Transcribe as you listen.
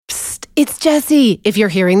It's Jessie. If you're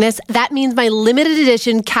hearing this, that means my limited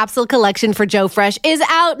edition capsule collection for Joe Fresh is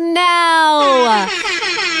out now.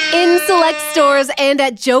 In select stores and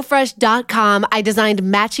at joefresh.com, I designed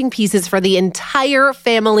matching pieces for the entire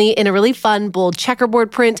family in a really fun, bold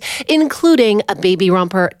checkerboard print, including a baby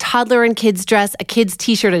romper, toddler and kids dress, a kids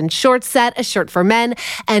t-shirt and short set, a shirt for men,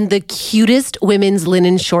 and the cutest women's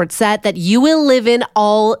linen short set that you will live in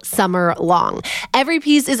all summer long. Every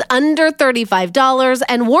piece is under $35,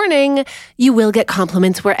 and warning, you will get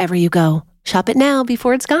compliments wherever you go. Shop it now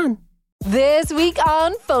before it's gone. This week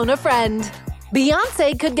on Phone a Friend,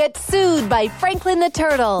 Beyonce could get sued by Franklin the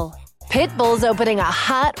Turtle. Pitbull's opening a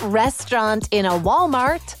hot restaurant in a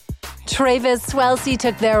Walmart. Travis Swelsey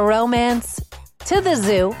took their romance to the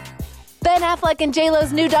zoo. Ben Affleck and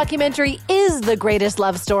J-Lo's new documentary is the greatest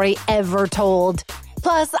love story ever told.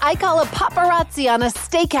 Plus, I call a paparazzi on a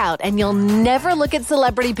stakeout, and you'll never look at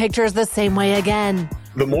celebrity pictures the same way again.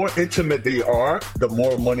 The more intimate they are, the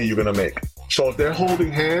more money you're going to make. So if they're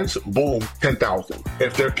holding hands, boom, 10,000.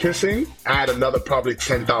 If they're kissing, add another probably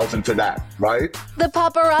 10,000 to that, right? The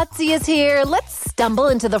paparazzi is here. Let's stumble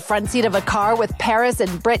into the front seat of a car with Paris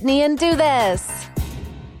and Brittany and do this.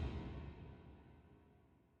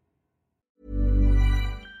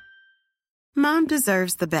 Mom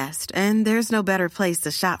deserves the best, and there's no better place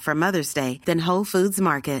to shop for Mother's Day than Whole Foods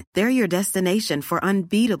Market. They're your destination for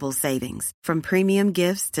unbeatable savings, from premium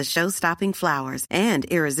gifts to show-stopping flowers and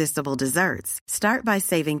irresistible desserts. Start by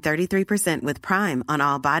saving 33% with Prime on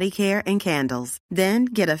all body care and candles. Then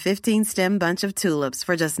get a 15-stem bunch of tulips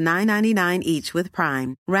for just $9.99 each with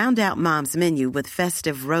Prime. Round out Mom's menu with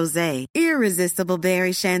festive rosé, irresistible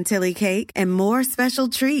berry chantilly cake, and more special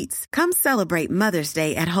treats. Come celebrate Mother's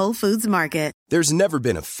Day at Whole Foods Market. There's never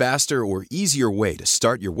been a faster or easier way to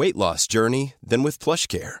start your weight loss journey than with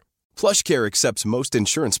PlushCare. PlushCare accepts most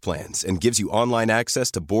insurance plans and gives you online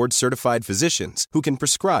access to board-certified physicians who can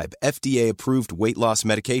prescribe FDA-approved weight loss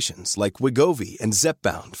medications like Wegovy and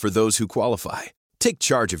Zepbound for those who qualify. Take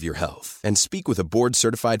charge of your health and speak with a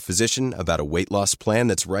board-certified physician about a weight loss plan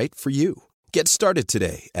that's right for you. Get started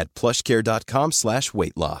today at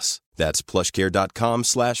plushcare.com/weight loss. That's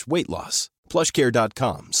plushcare.com/weight loss.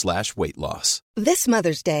 plushcare.com/weight loss. This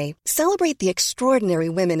Mother's Day, celebrate the extraordinary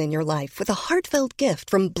women in your life with a heartfelt gift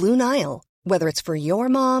from Blue Nile. Whether it's for your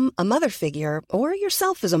mom, a mother figure, or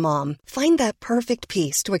yourself as a mom, find that perfect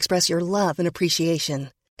piece to express your love and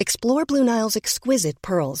appreciation. Explore Blue Nile's exquisite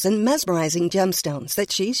pearls and mesmerizing gemstones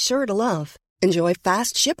that she's sure to love. Enjoy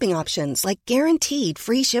fast shipping options like guaranteed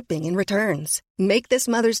free shipping and returns. Make this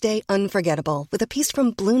Mother's Day unforgettable with a piece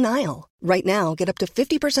from Blue Nile. Right now, get up to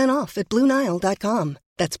 50% off at BlueNile.com.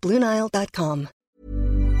 That's BlueNile.com.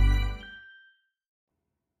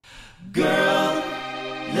 Girl,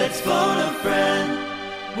 let's phone a friend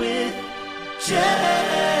with Jessie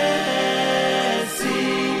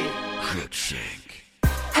Cruikshank.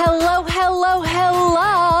 Hello, hello,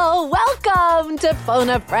 hello. Welcome to Phone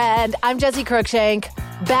a Friend. I'm Jessie Cruikshank,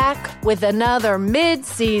 back with another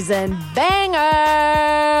mid-season banger.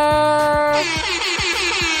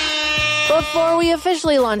 Before we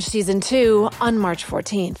officially launch season 2 on March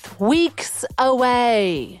 14th, weeks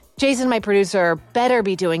away. Jason, my producer, better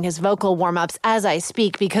be doing his vocal warm-ups as I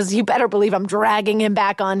speak, because you better believe I'm dragging him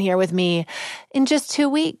back on here with me in just 2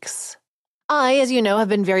 weeks. I, as you know, have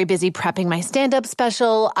been very busy prepping my stand-up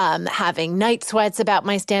special, having night sweats about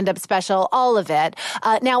my stand-up special, all of it.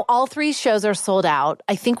 Now, all 3 shows are sold out.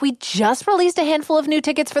 I think we just released a handful of new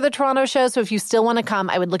tickets for the Toronto show, so if you still want to come,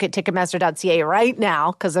 I would look at Ticketmaster.ca right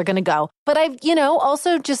now, because they're going to go. But I've,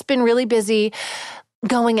 also just been really busy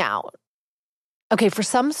going out. Okay, for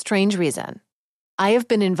some strange reason, I have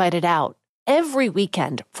been invited out every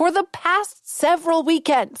weekend for the past several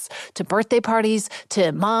weekends, to birthday parties,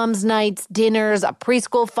 to mom's nights, dinners, a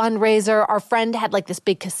preschool fundraiser. Our friend had like this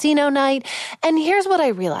big casino night. And here's what I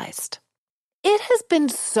realized. It has been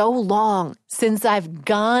so long since I've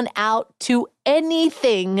gone out to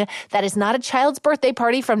anything that is not a child's birthday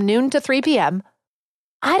party from noon to 3 p.m.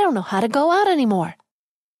 I don't know how to go out anymore.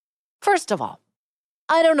 First of all,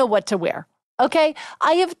 I don't know what to wear. Okay,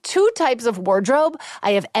 I have 2 types of wardrobe.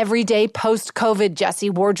 I have everyday post-COVID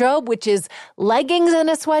Jessie wardrobe, which is leggings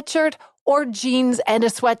and a sweatshirt or jeans and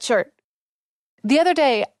a sweatshirt. The other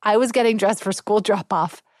day, I was getting dressed for school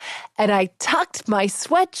drop-off, and I tucked my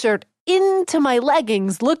sweatshirt into my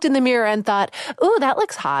leggings, looked in the mirror and thought, ooh, that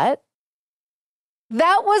looks hot.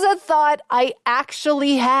 That was a thought I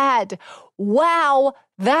actually had. Wow,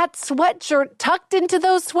 that sweatshirt tucked into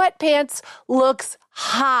those sweatpants looks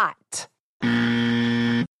hot.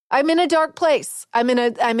 I'm in a dark place. I'm in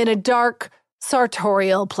a dark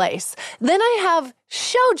sartorial place. Then I have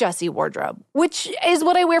show dressy wardrobe, which is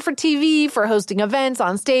what I wear for TV, for hosting events,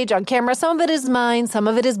 on stage, on camera. Some of it is mine, some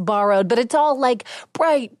of it is borrowed, but it's all like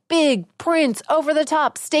bright, big prints,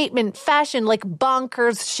 over-the-top statement, fashion, like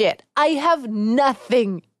bonkers shit. I have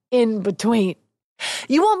nothing in between.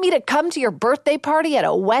 You want me to come to your birthday party at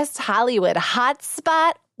a West Hollywood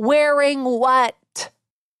hotspot wearing what?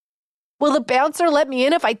 Will the bouncer let me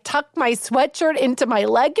in if I tuck my sweatshirt into my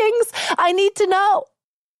leggings? I need to know.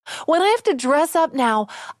 When I have to dress up now,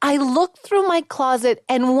 I look through my closet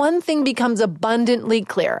and one thing becomes abundantly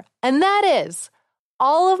clear, and that is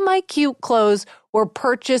all of my cute clothes were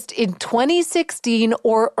purchased in 2016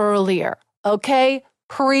 or earlier, okay?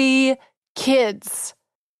 Pre-kids.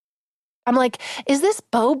 I'm like, is this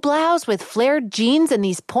bow blouse with flared jeans and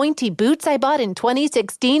these pointy boots I bought in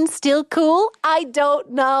 2016 still cool? I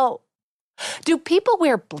don't know. Do people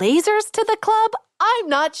wear blazers to the club? I'm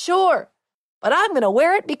not sure. But I'm going to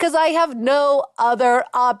wear it because I have no other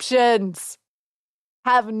options.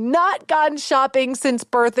 Have not gone shopping since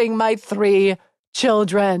birthing my 3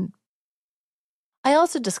 children. I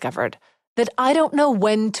also discovered that I don't know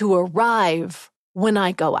when to arrive when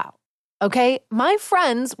I go out. Okay? My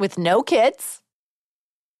friends with no kids,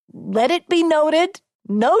 let it be noted,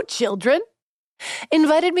 no children,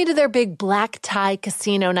 invited me to their big black tie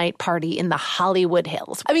casino night party in the Hollywood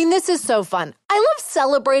Hills. I mean, this is so fun. I love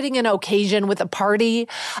celebrating an occasion with a party,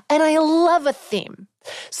 and I love a theme.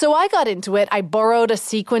 So I got into it. I borrowed a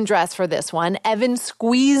sequin dress for this one. Evan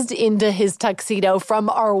squeezed into his tuxedo from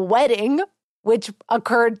our wedding, which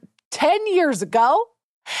occurred 10 years ago.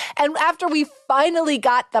 And after we finally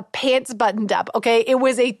got the pants buttoned up, okay, it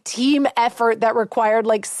was a team effort that required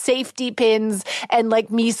like safety pins and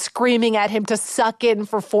like me screaming at him to suck in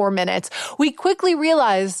for 4 minutes. We quickly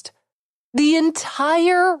realized the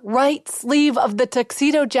entire right sleeve of the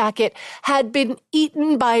tuxedo jacket had been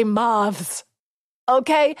eaten by moths.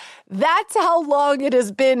 Okay, that's how long it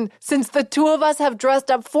has been since the two of us have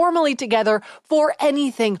dressed up formally together for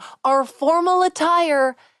anything. Our formal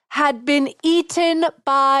attire had been eaten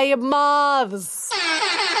by moths.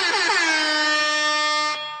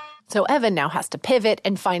 So Evan now has to pivot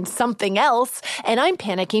and find something else, and I'm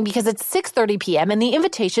panicking because it's 6:30 p.m. and the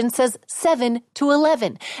invitation says 7 to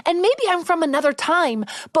 11. And maybe I'm from another time,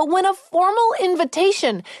 but when a formal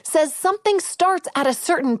invitation says something starts at a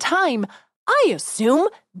certain time, I assume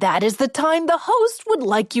that is the time the host would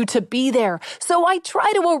like you to be there. So I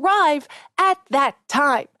try to arrive at that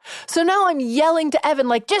time. So now I'm yelling to Evan,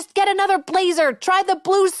 like, just get another blazer, try the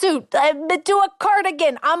blue suit, do a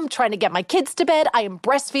cardigan. I'm trying to get my kids to bed. I am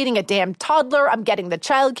breastfeeding a damn toddler. I'm getting the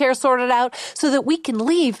childcare sorted out so that we can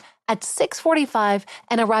leave at 6:45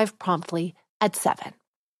 and arrive promptly at 7.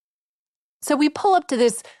 So we pull up to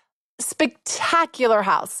this spectacular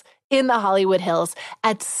house in the Hollywood Hills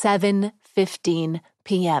at 7:15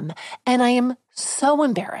 p.m. And I am so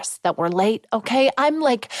embarrassed that we're late, okay? I'm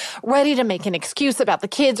like ready to make an excuse about the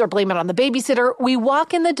kids or blame it on the babysitter. We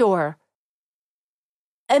walk in the door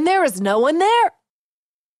and there is no one there.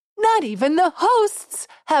 Not even the hosts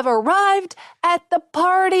have arrived at the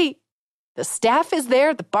party. The staff is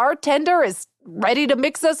there. The bartender is ready to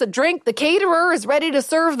mix us a drink. The caterer is ready to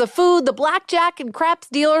serve the food. The blackjack and craps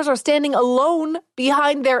dealers are standing alone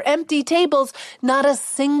behind their empty tables. Not a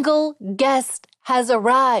single guest has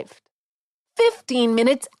arrived. 15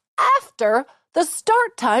 minutes after the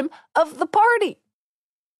start time of the party.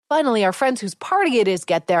 Finally, our friends whose party it is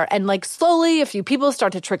get there, and like slowly a few people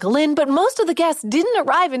start to trickle in, but most of the guests didn't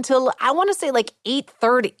arrive until, I want to say, like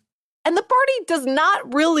 8:30. And the party does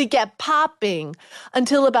not really get popping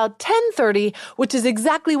until about 10:30, which is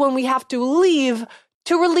exactly when we have to leave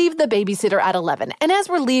to relieve the babysitter at 11. And as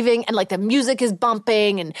we're leaving and like the music is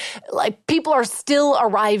bumping and like people are still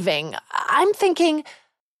arriving, I'm thinking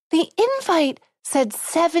the invite said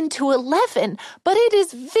 7 to 11, but it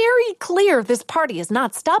is very clear this party is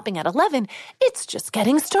not stopping at 11. It's just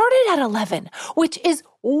getting started at 11, which is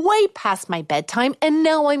way past my bedtime, and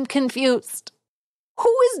now I'm confused.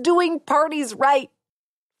 Who is doing parties right?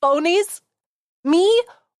 Phonies? Me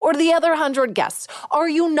or the other 100 guests? Are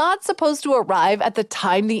you not supposed to arrive at the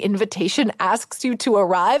time the invitation asks you to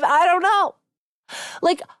arrive? I don't know.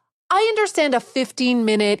 Like, I understand a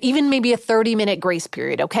 15-minute, even maybe a 30-minute grace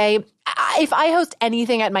period, okay? If I host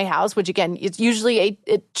anything at my house, which again, it's usually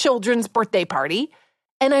a children's birthday party,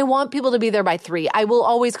 and I want people to be there by 3, I will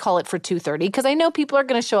always call it for 2:30 because I know people are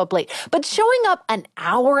going to show up late. But showing up an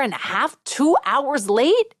hour and a half, 2 hours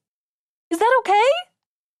late, is that okay?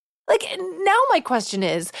 Like, now my question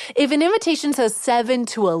is, if an invitation says 7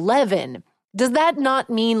 to 11, Does that not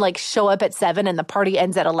mean like show up at 7 and the party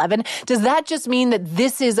ends at 11? Does that just mean that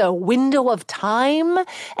this is a window of time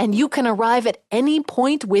and you can arrive at any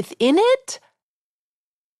point within it?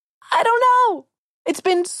 I don't know. It's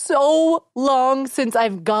been so long since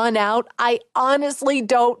I've gone out. I honestly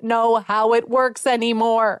don't know how it works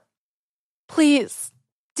anymore. Please,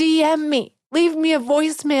 DM me. Leave me a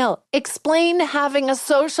voicemail. Explain having a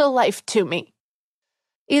social life to me.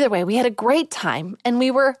 Either way, we had a great time, and we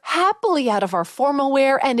were happily out of our formal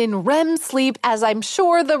wear and in REM sleep, as I'm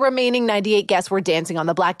sure the remaining 98 guests were dancing on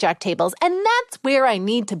the blackjack tables, and that's where I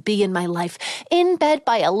need to be in my life, in bed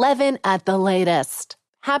by 11 at the latest.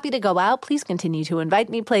 Happy to go out. Please continue to invite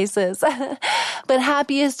me places. But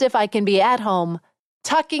happiest if I can be at home,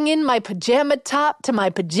 tucking in my pajama top to my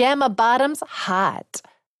pajama bottoms hot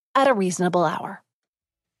at a reasonable hour.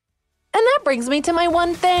 And that brings me to my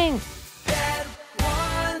one thing.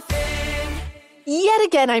 Yet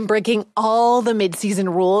again, I'm breaking all the mid-season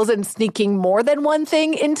rules and sneaking more than one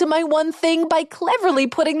thing into my one thing by cleverly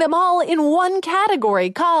putting them all in one category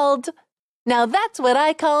called, Now That's What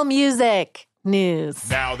I Call Music, News.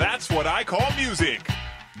 Now that's what I call music,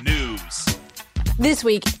 news. This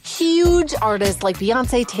week, huge artists like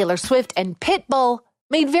Beyonce, Taylor Swift, and Pitbull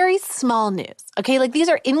made very small news. Okay, like these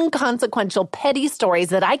are inconsequential, petty stories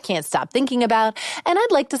that I can't stop thinking about, and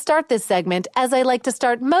I'd like to start this segment, as I like to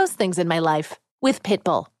start most things in my life, with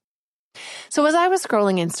Pitbull. So as I was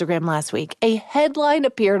scrolling Instagram last week, a headline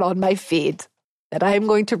appeared on my feed that I am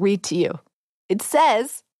going to read to you. It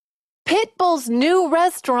says, Pitbull's new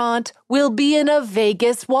restaurant will be in a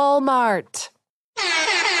Vegas Walmart.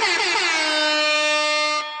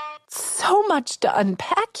 So much to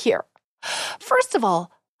unpack here. First of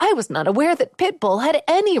all, I was not aware that Pitbull had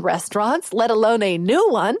any restaurants, let alone a new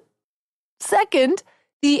one. Second,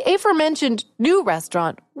 the aforementioned new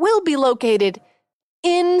restaurant will be located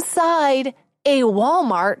inside a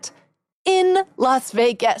Walmart in Las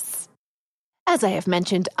Vegas. As I have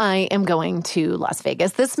mentioned, I am going to Las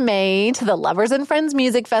Vegas this May to the Lovers and Friends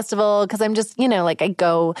Music Festival because I'm just, I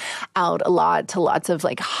go out a lot to lots of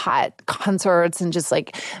hot concerts and just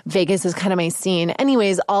Vegas is kind of my scene.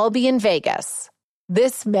 Anyways, I'll be in Vegas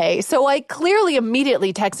this May. So I clearly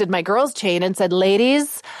immediately texted my girls chain and said,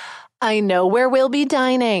 ladies, I know where we'll be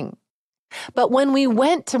dining. But when we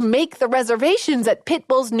went to make the reservations at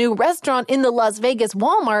Pitbull's new restaurant in the Las Vegas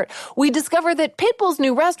Walmart, we discovered that Pitbull's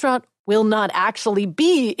new restaurant will not actually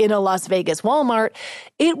be in a Las Vegas Walmart.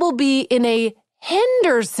 It will be in a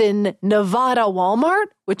Henderson, Nevada Walmart,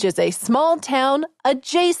 which is a small town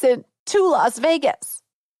adjacent to Las Vegas.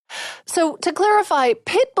 So to clarify,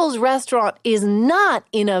 Pitbull's restaurant is not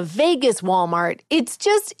in a Vegas Walmart. It's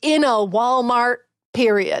just in a Walmart,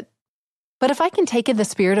 period. But if I can take in the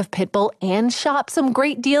spirit of Pitbull and shop some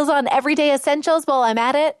great deals on everyday essentials while I'm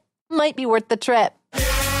at it, might be worth the trip.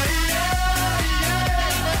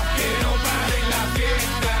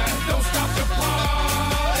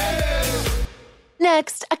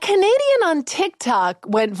 Next, a Canadian on TikTok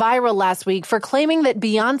went viral last week for claiming that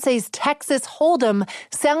Beyonce's Texas Hold'em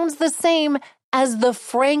sounds the same as the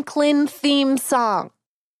Franklin theme song.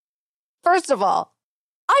 First of all,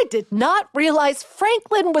 I did not realize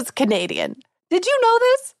Franklin was Canadian. Did you know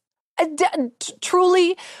this? I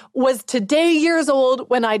truly was today years old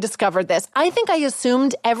when I discovered this. I think I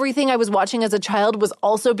assumed everything I was watching as a child was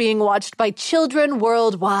also being watched by children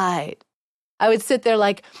worldwide. I would sit there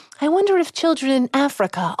I wonder if children in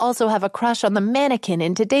Africa also have a crush on the mannequin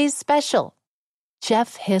in today's special.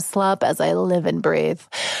 Jeff Hislop as I live and breathe.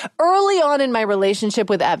 Early on in my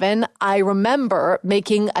relationship with Evan, I remember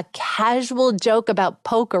making a casual joke about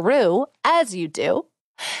pokeroo, as you do.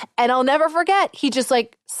 And I'll never forget, he just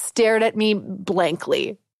stared at me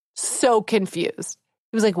blankly, so confused.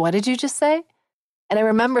 He was like, what did you just say? And I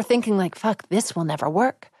remember thinking fuck, this will never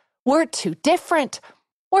work. We're too different.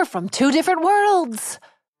 We're from two different worlds.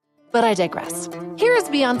 But I digress. Here's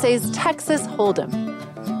Beyonce's Texas Hold'em.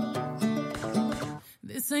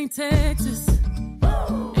 This ain't Texas.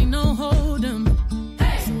 Ain't no Hold'em.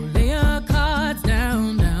 Hey. So lay your cards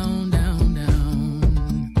down, down, down,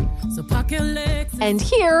 down. So pocket Lexus. And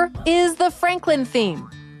here is the Franklin theme.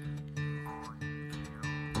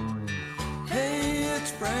 Hey,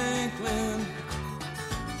 it's Franklin.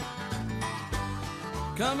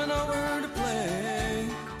 Coming over to play.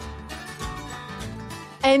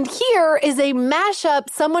 And here is a mashup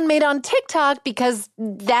someone made on TikTok because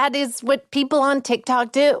that is what people on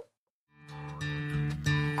TikTok do.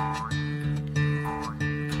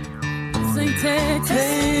 This ain't Texas.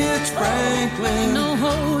 Hey, it's Franklin. Ain't no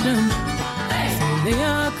Hold'em. Hey. So lay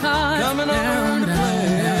your cards Coming down, over to down,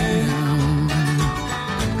 play. down, down.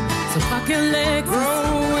 So pocket Lexus.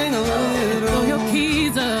 Growing a little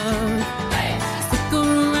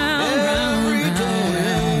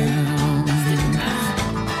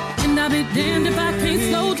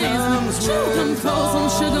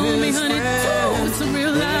told me, honey, too. It's a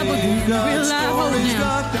real life again, real life hold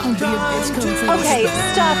down. Don't be a bitch, come to Okay,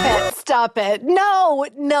 stop it.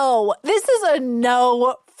 No. This is a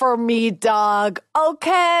no for me, dog.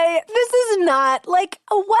 Okay? This is not like,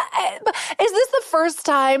 what? Is this the first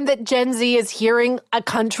time that Gen Z is hearing a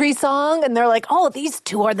country song and they're like, oh, these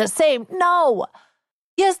two are the same? No.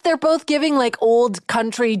 Yes, they're both giving like old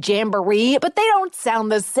country jamboree, but they don't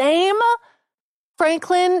sound the same.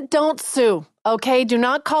 Franklin, don't sue, okay? Do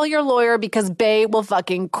not call your lawyer because Bay will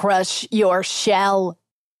fucking crush your shell.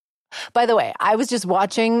 By the way, I was just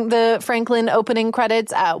watching the Franklin opening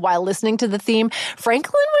credits while listening to the theme.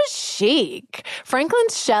 Franklin was chic.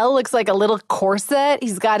 Franklin's shell looks like a little corset.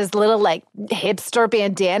 He's got his little like hipster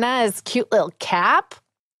bandana, his cute little cap.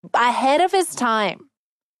 Ahead of his time.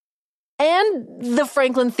 And the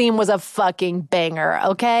Franklin theme was a fucking banger,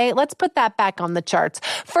 okay? Let's put that back on the charts.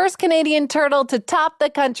 First Canadian turtle to top the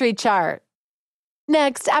country chart.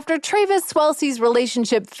 Next, after Travis Kelce's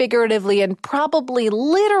relationship figuratively and probably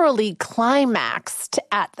literally climaxed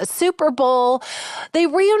at the Super Bowl, they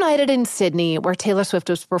reunited in Sydney, where Taylor Swift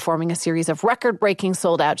was performing a series of record-breaking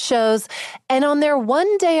sold-out shows. And on their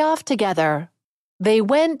one day off together, they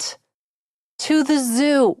went to the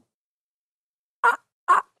zoo.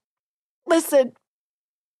 Listen,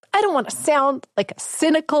 I don't want to sound like a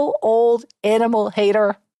cynical old animal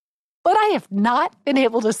hater, but I have not been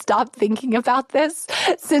able to stop thinking about this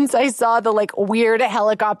since I saw the like weird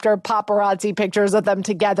helicopter paparazzi pictures of them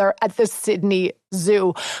together at the Sydney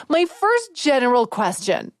Zoo. My first general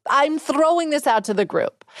question, I'm throwing this out to the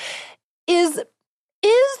group, is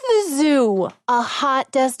the zoo a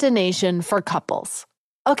hot destination for couples?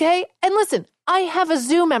 Okay? And listen, I have a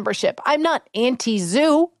zoo membership. I'm not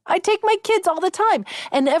anti-zoo. I take my kids all the time.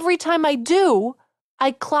 And every time I do,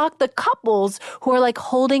 I clock the couples who are like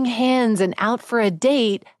holding hands and out for a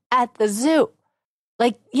date at the zoo.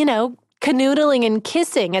 Like, you know, canoodling and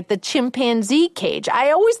kissing at the chimpanzee cage.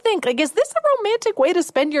 I always think, like, is this a romantic way to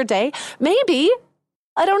spend your day? Maybe.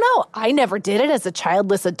 I don't know. I never did it as a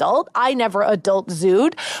childless adult. I never adult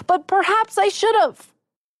zooed, but perhaps I should have.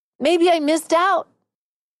 Maybe I missed out.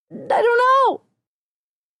 I don't know.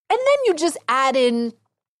 And then you just add in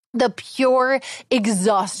the pure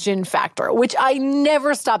exhaustion factor, which I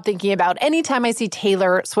never stop thinking about. Anytime I see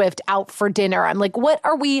Taylor Swift out for dinner, I'm like, what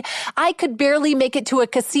are we? I could barely make it to a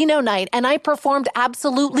casino night, and I performed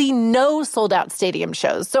absolutely no sold-out stadium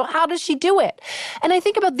shows. So how does she do it? And I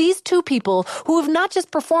think about these two people who have not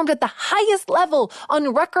just performed at the highest level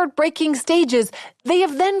on record-breaking stages, they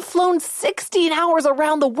have then flown 16 hours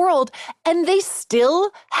around the world, and they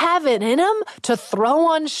still have it in them to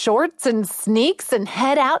throw on shorts and sneaks and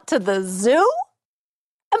head out to the zoo?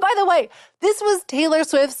 And by the way, this was Taylor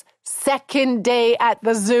Swift's second day at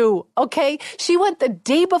the zoo, okay? She went the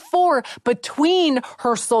day before between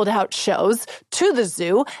her sold-out shows to the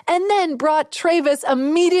zoo and then brought Travis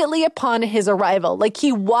immediately upon his arrival. Like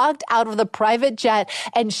he walked out of the private jet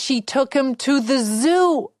and she took him to the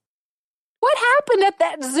zoo. What happened at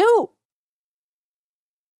that zoo?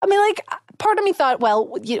 I mean, like, part of me thought, well,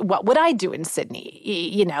 what would I do in Sydney?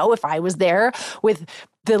 You know, if I was there with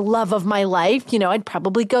the love of my life, you know, I'd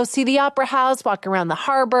probably go see the Opera House, walk around the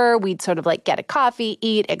harbor. We'd sort of like get a coffee,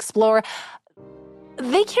 eat, explore.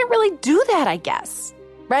 They can't really do that, I guess,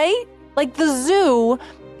 right? Like the zoo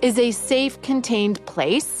is a safe, contained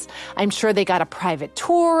place. I'm sure they got a private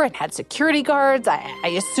tour and had security guards. I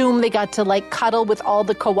assume they got to like cuddle with all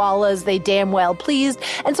the koalas they damn well pleased.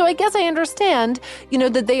 And so I guess I understand, you know,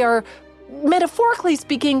 that they are, metaphorically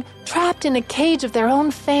speaking, trapped in a cage of their own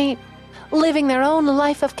fate, living their own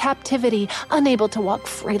life of captivity, unable to walk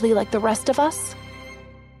freely like the rest of us.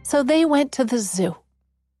 So they went to the zoo.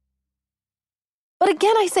 But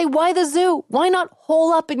again, I say, why the zoo? Why not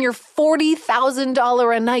hole up in your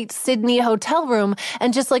 $40,000 a night Sydney hotel room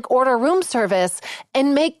and just like order room service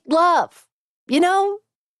and make love? You know,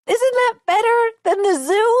 isn't that better than the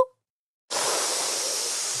zoo?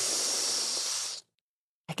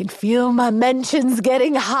 I can feel my mentions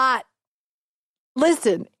getting hot.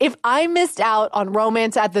 Listen, if I missed out on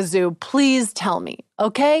romance at the zoo, please tell me,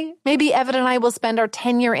 okay? Maybe Evan and I will spend our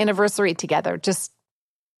 10-year anniversary together, just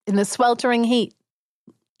in the sweltering heat,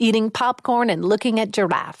 eating popcorn and looking at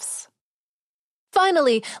giraffes.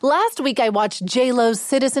 Finally, last week I watched J-Lo's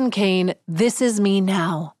Citizen Kane, This Is Me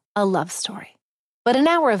Now, a love story. But an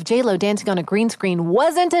hour of J-Lo dancing on a green screen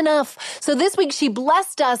wasn't enough. So this week she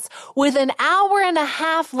blessed us with an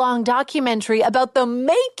hour-and-a-half-long documentary about the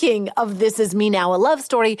making of This Is Me Now, a love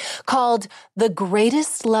story called The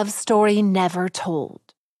Greatest Love Story Never Told,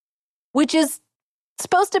 which is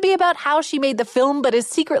supposed to be about how she made the film, but is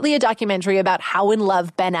secretly a documentary about how in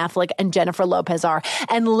love Ben Affleck and Jennifer Lopez are.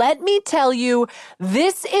 And let me tell you,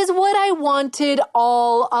 this is what I wanted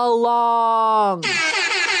all along.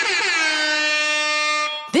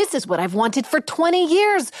 This is what I've wanted for 20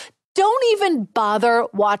 years. Don't even bother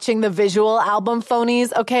watching the visual album,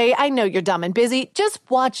 phonies, okay? I know you're dumb and busy. Just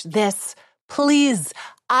watch this, please.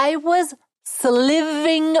 I was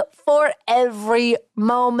sliving for every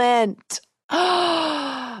moment.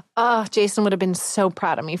 Oh, Jason would have been so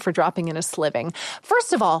proud of me for dropping in a sliving.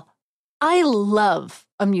 First of all, I love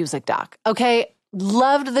a music doc, okay?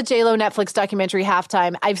 Loved the J.Lo Netflix documentary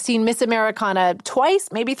Halftime. I've seen Miss Americana twice,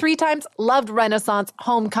 maybe 3 times. Loved Renaissance,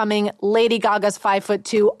 Homecoming, Lady Gaga's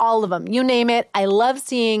 5'2", all of them. You name it. I love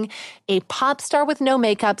seeing a pop star with no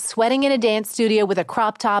makeup sweating in a dance studio with a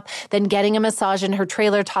crop top, then getting a massage in her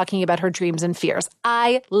trailer talking about her dreams and fears.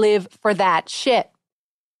 I live for that shit.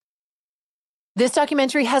 This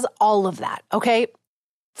documentary has all of that, okay?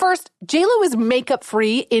 First, J.Lo is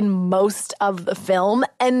makeup-free in most of the film,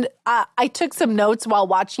 and I took some notes while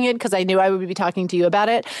watching it because I knew I would be talking to you about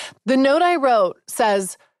it. The note I wrote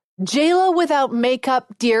says, J.Lo without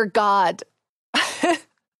makeup, dear God.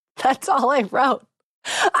 That's all I wrote.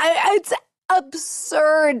 It's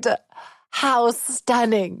absurd how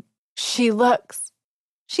stunning she looks.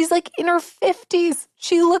 She's like in her 50s.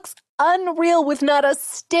 She looks unreal with not a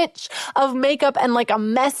stitch of makeup and like a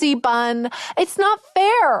messy bun. It's not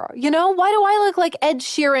fair. You know, why do I look like Ed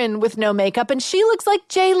Sheeran with no makeup and she looks like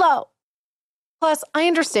J.Lo? Plus, I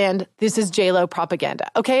understand this is J.Lo propaganda,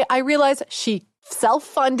 okay? I realize she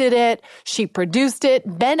self-funded it. She produced it.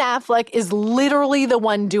 Ben Affleck is literally the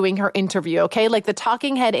one doing her interview, okay? Like the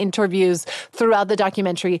talking head interviews throughout the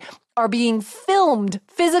documentary are being filmed,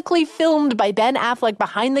 physically filmed by Ben Affleck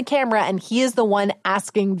behind the camera, and he is the one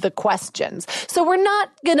asking the questions. So we're not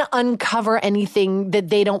going to uncover anything that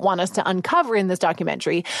they don't want us to uncover in this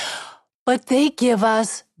documentary, but they give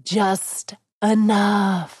us just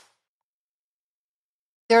enough.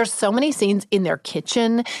 There are so many scenes in their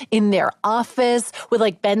kitchen, in their office, with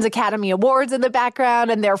like Ben's Academy Awards in the background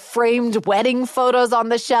and their framed wedding photos on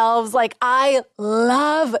the shelves. Like, I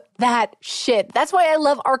love that shit. That's why I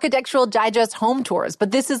love Architectural Digest home tours.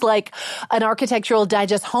 But this is like an Architectural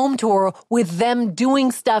Digest home tour with them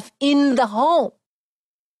doing stuff in the home.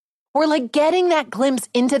 We're like getting that glimpse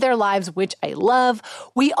into their lives, which I love.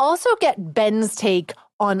 We also get Ben's take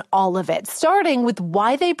on all of it, starting with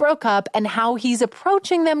why they broke up and how he's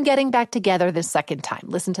approaching them getting back together this second time.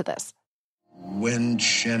 Listen to this. When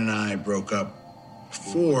Shen and I broke up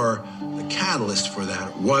before, the catalyst for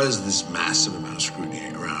that was this massive amount of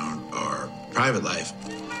scrutiny around our private life.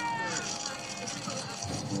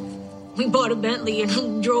 We bought a Bentley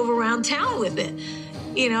and drove around town with it.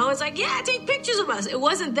 You know, it's like, yeah, take pictures of us. It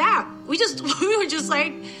wasn't that. We were just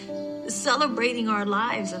like celebrating our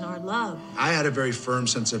lives and our love. I had a very firm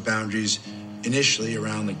sense of boundaries initially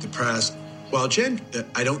around like the press. While Jen,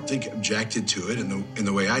 I don't think objected to it in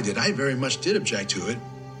the way I did. I very much did object to it.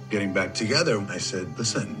 Getting back together, I said,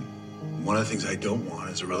 listen, one of the things I don't want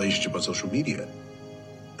is a relationship on social media.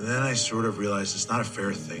 And then I sort of realized it's not a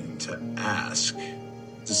fair thing to ask.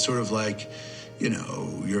 It's sort of like, you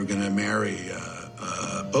know, you're going to marry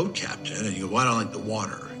a boat captain and you go, well, I don't like the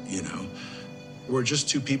water, you know. We're just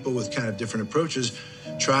two people with kind of different approaches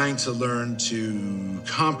trying to learn to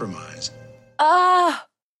compromise. I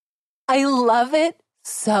love it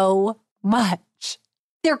so much.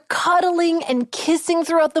 They're cuddling and kissing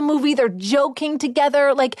throughout the movie. They're joking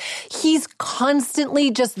together. Like, he's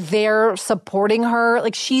constantly just there supporting her.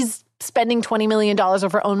 Like, she's spending $20 million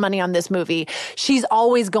of her own money on this movie. She's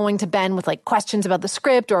always going to Ben with like questions about the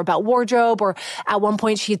script or about wardrobe, or at one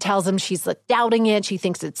point she tells him she's like doubting it. She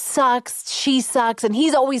thinks it sucks. She sucks. And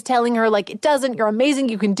he's always telling her like, it doesn't, you're amazing,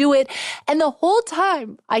 you can do it. And the whole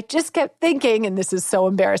time I just kept thinking, and this is so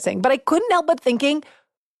embarrassing, but I couldn't help but thinking,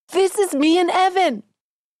 this is me and Evan.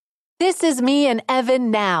 This is me and Evan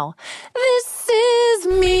now. This is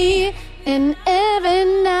me and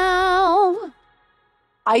Evan now.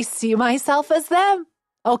 I see myself as them,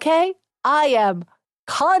 okay? I am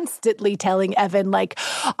constantly telling Evan, like,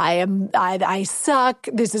 I suck.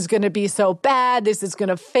 This is going to be so bad. This is going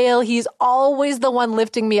to fail. He's always the one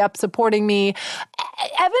lifting me up, supporting me.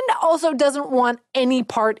 Evan also doesn't want any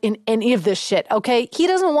part in any of this shit, okay? He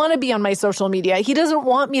doesn't want to be on my social media. He doesn't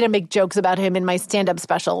want me to make jokes about him in my stand-up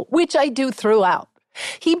special, which I do throughout.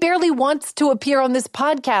 He barely wants to appear on this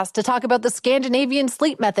podcast to talk about the Scandinavian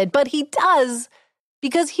sleep method, but he does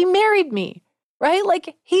because he married me, right?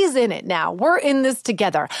 Like, he's in it now. We're in this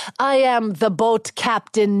together. I am the boat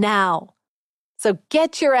captain now. So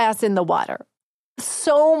get your ass in the water.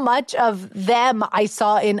 so much of them I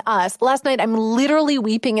saw in us. Last night, I'm literally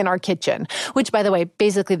weeping in our kitchen, which, by the way,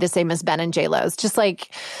 basically the same as Ben and J-Lo's, just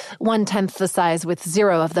like 1/10 the size with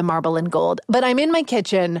 0 of the marble and gold. But I'm in my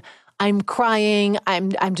kitchen. I'm crying.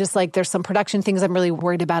 I'm just like, there's some production things I'm really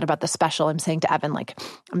worried about the special. I'm saying to Evan, like,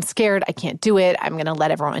 I'm scared. I can't do it. I'm going to let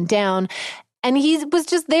everyone down. And he was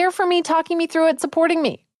just there for me, talking me through it, supporting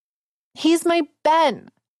me. He's my Ben,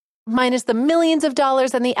 minus the millions of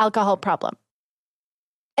dollars and the alcohol problem.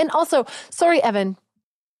 And also, sorry, Evan,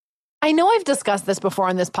 I know I've discussed this before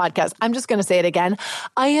on this podcast. I'm just going to say it again.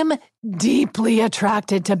 I am deeply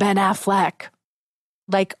attracted to Ben Affleck.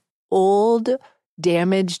 Like old,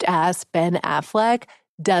 damaged-ass Ben Affleck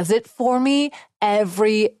does it for me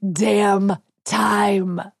every damn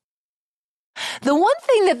time. The one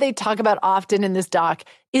thing that they talk about often in this doc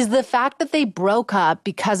is the fact that they broke up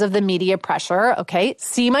because of the media pressure, okay?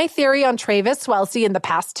 See my theory on Travis Swelsey in the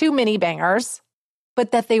past 2 mini bangers,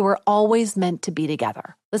 but that they were always meant to be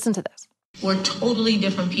together. Listen to this. We're totally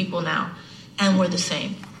different people now, and we're the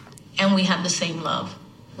same. And we have the same love.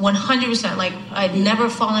 100%. Like, I'd never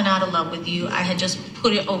fallen out of love with you. I had just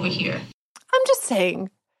put it over here. I'm just saying,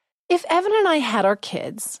 if Evan and I had our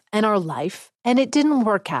kids and our life, and it didn't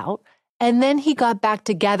work out, and then he got back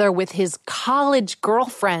together with his college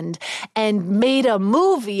girlfriend and made a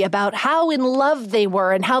movie about how in love they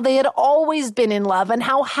were and how they had always been in love and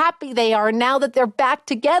how happy they are now that they're back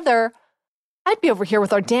together, I'd be over here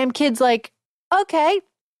with our damn kids like, okay,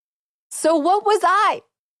 so what was I?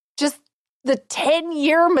 Just the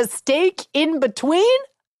 10-year mistake in between?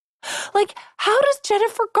 Like, how does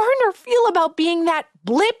Jennifer Garner feel about being that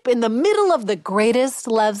blip in the middle of the greatest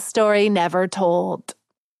love story never told?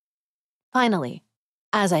 Finally,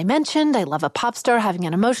 as I mentioned, I love a pop star having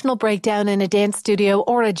an emotional breakdown in a dance studio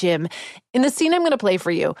or a gym. In the scene I'm going to play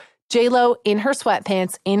for you, J-Lo, in her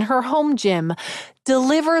sweatpants, in her home gym,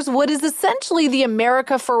 delivers what is essentially the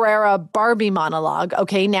America Ferrera Barbie monologue,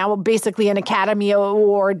 okay, now basically an Academy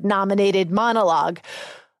Award-nominated monologue,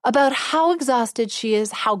 about how exhausted she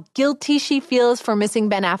is, how guilty she feels for missing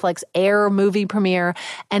Ben Affleck's Air movie premiere,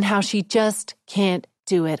 and how she just can't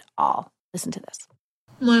do it all. Listen to this.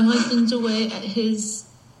 My husband's away at his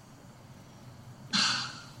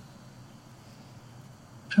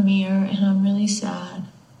premiere, and I'm really sad.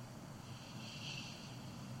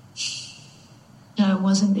 I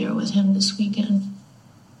wasn't there with him this weekend.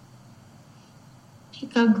 He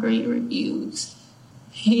got great reviews.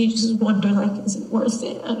 You just wonder, like, is it worth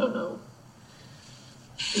it? I don't know.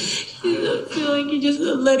 You feel like you're just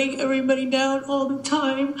letting everybody down all the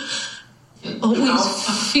time.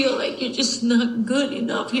 Always feel like you're just not good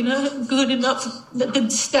enough. You're not good enough at the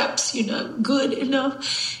steps. You're not good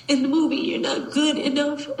enough in the movie. You're not good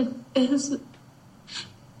enough as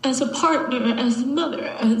a partner, as a mother,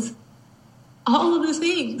 as all of the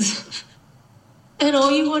things. And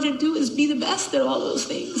all you want to do is be the best at all those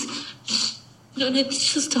things. And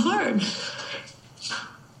it's just hard.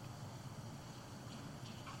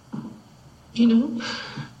 You know?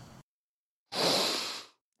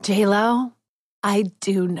 J-Lo, I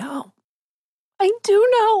do know.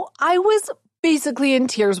 I was basically in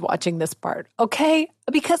tears watching this part, okay?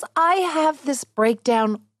 Because I have this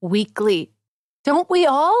breakdown weekly. Don't we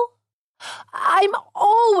all? I'm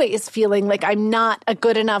always feeling like I'm not a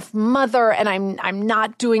good enough mother and I'm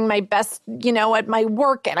not doing my best, at my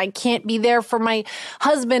work, and I can't be there for my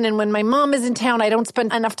husband. And when my mom is in town, I don't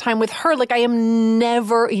spend enough time with her. Like, I am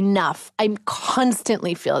never enough. I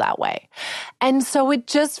constantly feel that way. And so it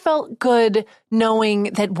just felt good knowing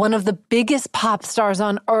that one of the biggest pop stars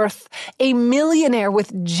on earth, a millionaire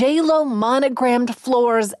with J-Lo monogrammed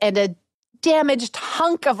floors and a damaged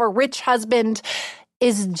hunk of a rich husband,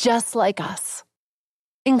 is just like us.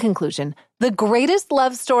 In conclusion, the greatest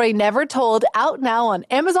love story never told, out now on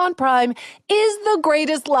Amazon Prime, is the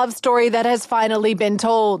greatest love story that has finally been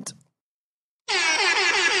told.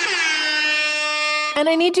 And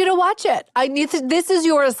I need you to watch it. This is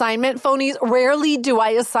your assignment, phonies. Rarely do I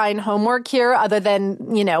assign homework here other than,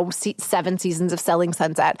 7 seasons of Selling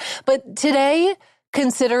Sunset. But today,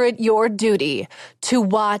 consider it your duty to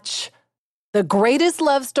watch The Greatest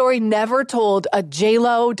Love Story Never Told, a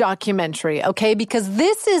J-Lo documentary, okay? Because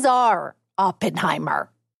this is our Oppenheimer.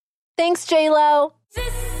 Thanks, J-Lo.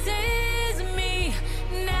 This is me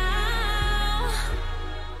now.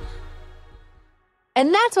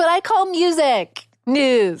 And that's what I call music.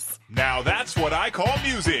 News. Now that's what I call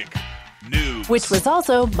music. News. Which was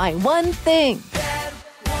also my one thing. That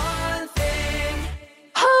one thing.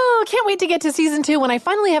 can't wait to get to season 2 when I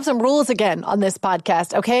finally have some rules again on this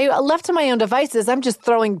podcast, okay? Left to my own devices, I'm just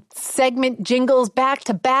throwing segment jingles back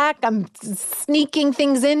to back. I'm sneaking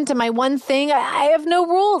things into my one thing. I have no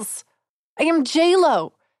rules. I am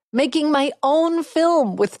J-Lo, making my own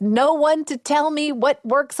film with no one to tell me what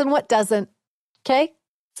works and what doesn't, okay?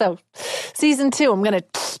 So season 2, I'm going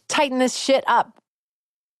to tighten this shit up.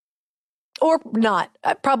 Or not.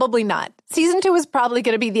 Probably not. Season 2 is probably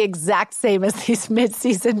going to be the exact same as these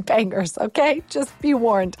mid-season bangers, okay? Just be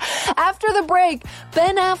warned. After the break,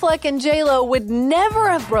 Ben Affleck and J-Lo would never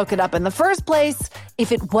have broken up in the first place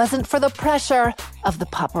if it wasn't for the pressure of the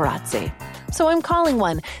paparazzi. So I'm calling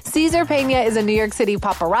one. Cesar Pena is a New York City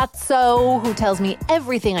paparazzo who tells me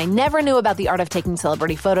everything I never knew about the art of taking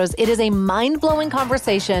celebrity photos. It is a mind-blowing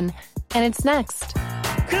conversation, and it's next.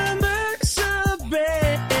 Commercial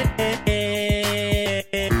break.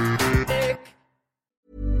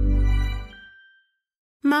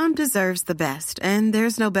 Mom deserves the best, and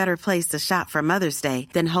there's no better place to shop for Mother's Day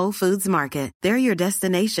than Whole Foods Market. They're your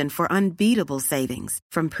destination for unbeatable savings,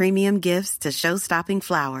 from premium gifts to show-stopping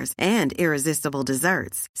flowers and irresistible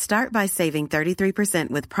desserts. Start by saving 33%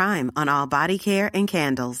 with Prime on all body care and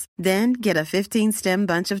candles. Then get a 15-stem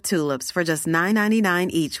bunch of tulips for just $9.99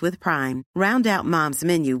 each with Prime. Round out Mom's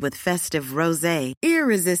menu with festive rosé,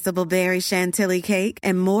 irresistible berry chantilly cake,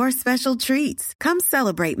 and more special treats. Come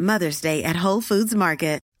celebrate Mother's Day at Whole Foods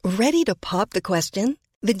Market. Ready to pop the question?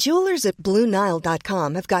 The jewelers at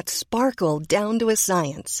BlueNile.com have got sparkle down to a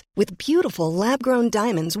science with beautiful lab-grown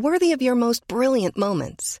diamonds worthy of your most brilliant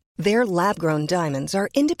moments. Their lab-grown diamonds are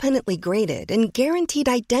independently graded and guaranteed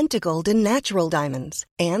identical to natural diamonds,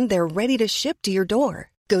 and they're ready to ship to your door.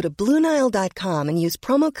 Go to BlueNile.com and use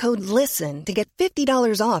promo code LISTEN to get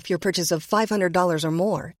 $50 off your purchase of $500 or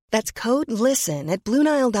more. That's code LISTEN at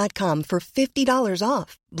BlueNile.com for $50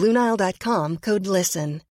 off. BlueNile.com, code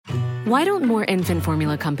LISTEN. Why don't more infant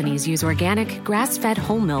formula companies use organic, grass-fed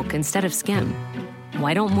whole milk instead of skim?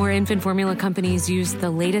 Why don't more infant formula companies use the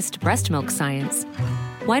latest breast milk science?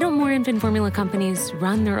 Why don't more infant formula companies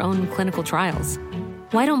run their own clinical trials?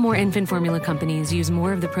 Why don't more infant formula companies use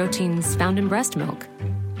more of the proteins found in breast milk?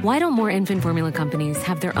 Why don't more infant formula companies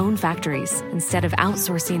have their own factories instead of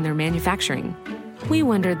outsourcing their manufacturing? We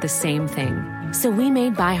wondered the same thing. So we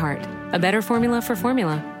made ByHeart, a better formula for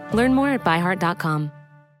formula. Learn more at byheart.com.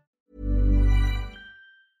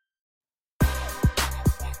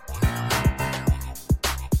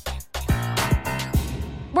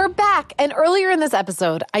 We're back. And earlier in this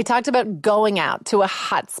episode, I talked about going out to a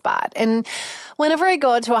hot spot. And whenever I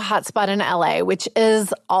go out to a hot spot in LA, which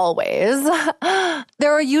is always,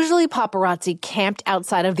 there are usually paparazzi camped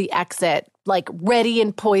outside of the exit, like ready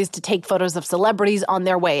and poised to take photos of celebrities on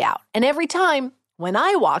their way out. And every time when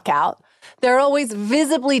I walk out, they're always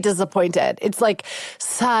visibly disappointed. It's like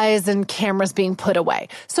sighs and cameras being put away.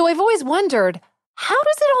 So I've always wondered, how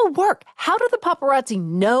does it all work? How do the paparazzi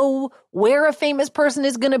know where a famous person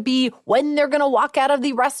is going to be, when they're going to walk out of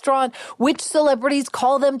the restaurant, which celebrities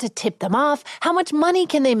call them to tip them off? How much money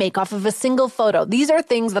can they make off of a single photo? These are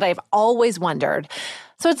things that I've always wondered.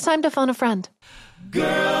 So it's time to phone a friend.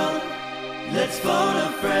 Girl, let's phone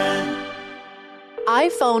a friend. I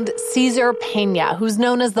phoned Cesar Pena, who's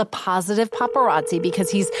known as the positive paparazzi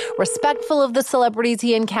because he's respectful of the celebrities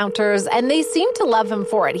he encounters, and they seem to love him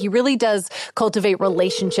for it. He really does cultivate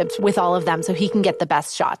relationships with all of them so he can get the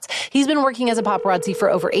best shots. He's been working as a paparazzi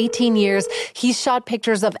for over 18 years. He's shot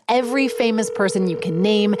pictures of every famous person you can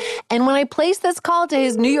name. And when I placed this call to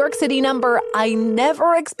his New York City number, I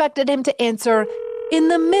never expected him to answer in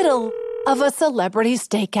the middle of a celebrity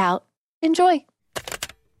stakeout. Enjoy.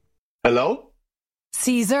 Hello?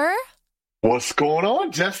 Cesar? What's going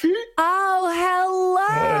on, Jesse?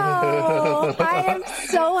 Oh, hello. I am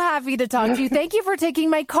so happy to talk to you. Thank you for taking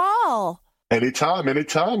my call. Anytime.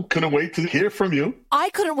 Couldn't wait to hear from you. I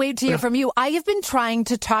couldn't wait to hear from you. I have been trying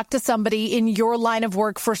to talk to somebody in your line of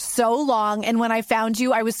work for so long. And when I found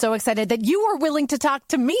you, I was so excited that you were willing to talk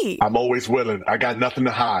to me. I'm always willing. I got nothing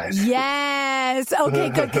to hide. Yes. Okay,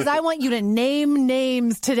 good. Because I want you to name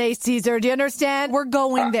names today, Cesar. Do you understand? We're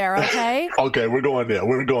going there, okay? Okay, we're going there.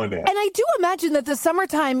 And I do imagine that the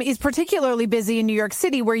summertime is particularly busy in New York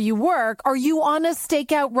City where you work. Are you on a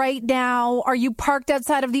stakeout right now? Are you parked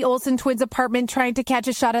outside of the Olsen twins' apartment trying to catch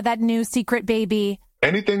a shot of that new secret baby?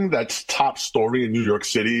 Anything that's top story in New York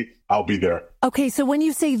City, I'll be there. Okay, so when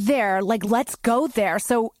you say there, like, let's go there.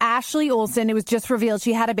 So Ashley Olsen, it was just revealed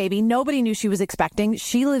she had a baby. Nobody knew she was expecting.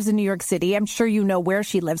 She lives in New York City. I'm sure you know where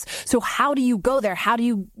she lives. So how do you go there? How do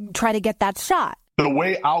you try to get that shot? The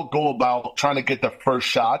way I'll go about trying to get the first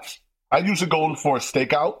shots, I usually go for a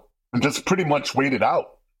stakeout and just pretty much wait it out.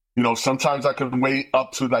 Sometimes I can wait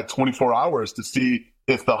up to like 24 hours to see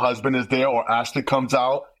if the husband is there or Ashley comes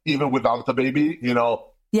out, even without the baby,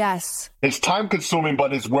 Yes. It's time consuming,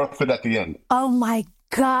 but it's worth it at the end. Oh, my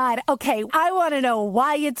God. Okay, I want to know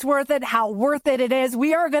why it's worth it, how worth it is.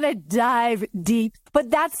 We are going to dive deep. But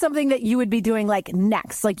that's something that you would be doing like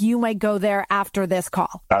next. Like you might go there after this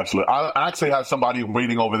call. Absolutely. I actually have somebody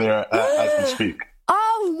waiting over there as we speak.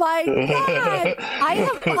 Oh, my God.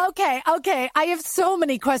 Okay. I have so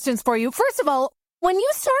many questions for you. First of all, when you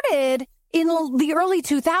started in the early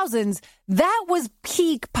 2000s, that was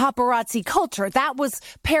peak paparazzi culture. That was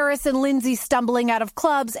Paris and Lindsay stumbling out of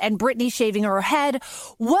clubs and Britney shaving her head.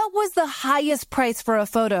 What was the highest price for a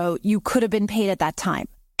photo you could have been paid at that time?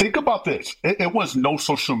 Think about this. It was no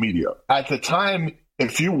social media. At the time,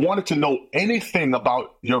 if you wanted to know anything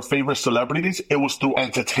about your favorite celebrities, it was through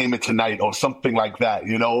Entertainment Tonight or something like that,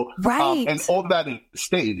 Right. And all that is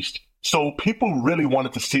staged. So people really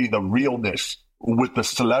wanted to see the realness with the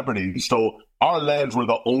celebrities. So our lands were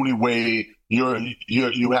the only way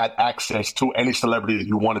you had access to any celebrity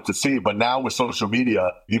you wanted to see. But now with social media,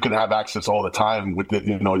 you can have access all the time with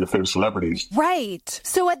your favorite celebrities. Right.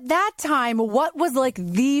 So at that time, what was like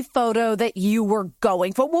the photo that you were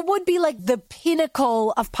going for? What would be like the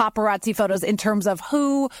pinnacle of paparazzi photos in terms of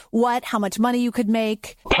who, what, how much money you could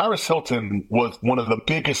make? Paris Hilton was one of the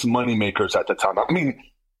biggest money makers at the time. I mean,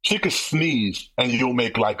 she could sneeze and you'll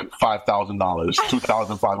make like $5,000,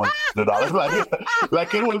 $2,500.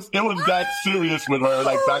 Like it was that serious with her.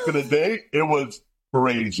 Like back in the day, it was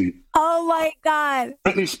crazy. Oh my God.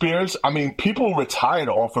 Britney Spears. I mean, people retired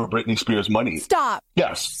off of Britney Spears' money. Stop.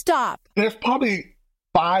 Yes. Stop. There's probably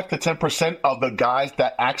 5 to 10% of the guys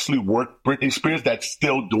that actually work Britney Spears that's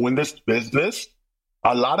still doing this business.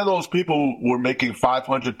 A lot of those people were making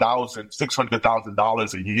 $500,000,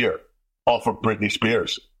 $600,000 a year off of Britney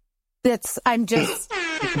Spears. I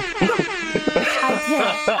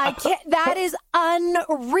can't. That is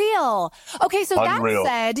unreal. Okay, so Unreal.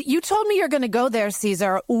 That said, you told me you're going to go there,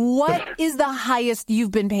 Cesar. What is the highest you've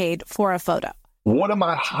been paid for a photo? One of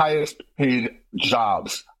my highest paid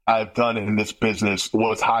jobs I've done in this business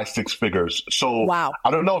was high 6 figures. So wow. I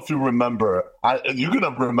don't know if you remember. You're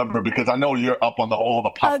going to remember because I know you're up on all the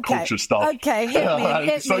pop culture stuff. Okay, hit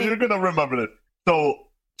me. So you're going to remember it. So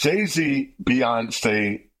Jay-Z,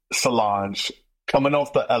 Beyonce, Solange, coming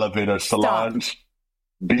off the elevator, Solange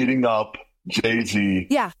beating up Jay-Z.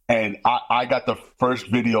 Yeah. And I got the first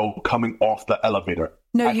video coming off the elevator.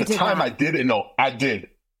 No, At you the did time, not. I didn't know. I did.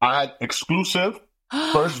 I had exclusive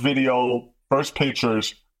first video, first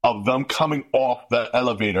pictures of them coming off the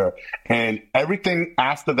elevator. And everything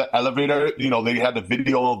after the elevator, they had a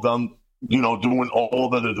video of them, doing all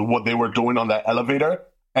what they were doing on that elevator.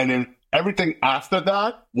 And then everything after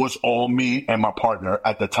that was all me and my partner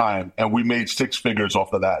at the time. And we made 6 figures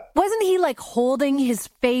off of that. Wasn't he like holding his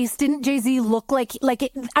face? Didn't Jay-Z look like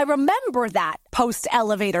it? I remember that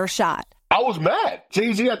post-elevator shot. I was mad.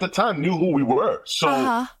 Jay-Z at the time knew who we were.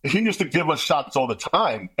 So he used to give us shots all the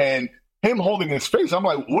time. And him holding his face, I'm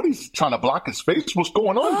like, what is he trying to block his face? What's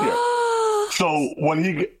going on here? So when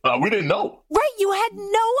we didn't know. Right, you had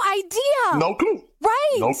no idea. No clue.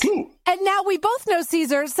 Right. No clue. And now we both know,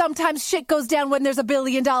 Cesar, sometimes shit goes down when there's $1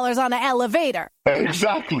 billion on an elevator.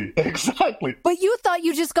 Exactly. But you thought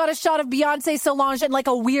you just got a shot of Beyonce, Solange, and like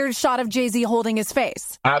a weird shot of Jay-Z holding his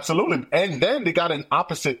face. Absolutely. And then they got an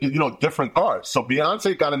opposite, different cars. So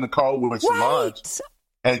Beyonce got in the car with Solange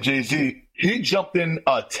and Jay-Z. He jumped in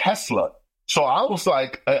a Tesla. So I was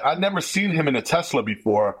like, I'd never seen him in a Tesla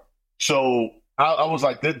before. So I was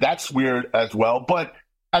like, that's weird as well. But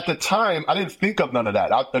at the time, I didn't think of none of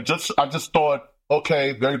that. I just thought,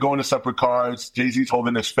 okay, they're going to separate cars. Jay-Z's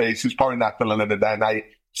holding his face. He's probably not feeling it that night.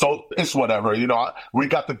 So it's whatever. We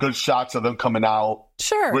got the good shots of them coming out.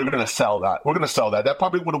 Sure. We're going to sell that. That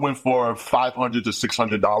probably would have went for $500 to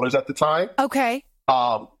 $600 at the time. Okay.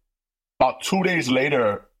 About 2 days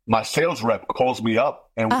later, my sales rep calls me up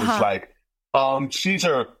and was like,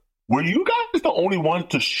 Cesar, were you guys the only one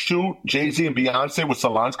to shoot Jay-Z and Beyonce with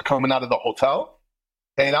Solange coming out of the hotel?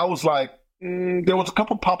 And I was like, there was a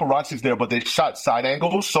couple paparazzis there, but they shot side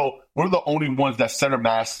angles. So we're the only ones that center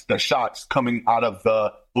masked the shots coming out of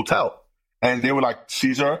the hotel. And they were like,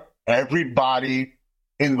 Cesar, everybody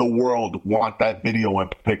in the world want that video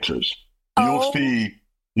and pictures. You'll see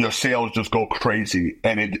your sales just go crazy.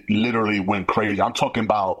 And it literally went crazy. I'm talking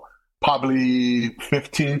about probably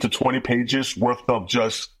 15 to 20 pages worth of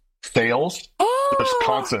just sales, just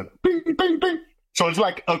constant. Bing, bing, bing. So it's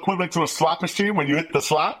like equivalent to a slot machine when you hit the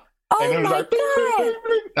slot. And it was like, bing, bing, bing,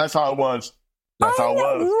 bing. That's how it was. That's how it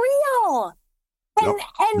was. Real. And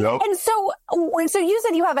so you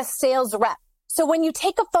said you have a sales rep. So when you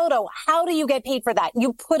take a photo, how do you get paid for that?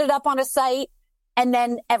 You put it up on a site and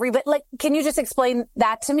then everybody, like, can you just explain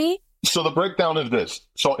that to me? So the breakdown is this.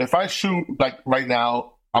 So if I shoot, like right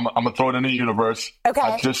now, I'm going to throw it in the universe. Okay.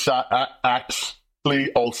 I just shot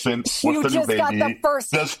Ashley Olsen. You just got the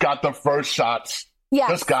first. Just got the first shots. Yes.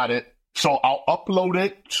 Just got it. So I'll upload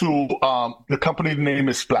it to the company name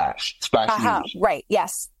is Splash News. Right.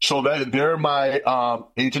 Yes. So they're my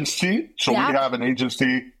agency. So we have an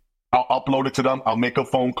agency. I'll upload it to them. I'll make a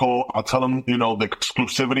phone call. I'll tell them, the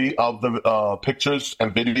exclusivity of the pictures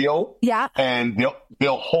and video. Yeah. And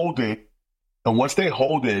they'll hold it. And once they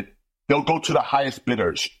hold it, they'll go to the highest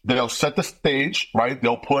bidders. They'll set the stage, right?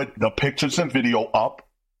 They'll put the pictures and video up,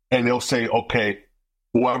 and they'll say, okay,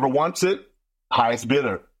 whoever wants it, highest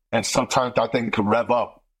bidder. And sometimes that thing can rev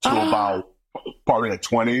up to about probably like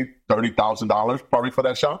 $20,000, $30,000 probably for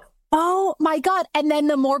that shot. Oh my God. And then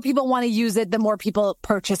the more people want to use it, the more people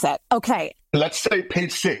purchase it. Okay. Let's say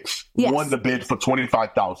page 6 won the bid for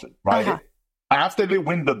 $25,000, right? After they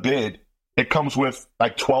win the bid, it comes with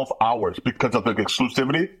like 12 hours because of the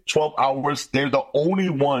exclusivity. 12 hours. They're the only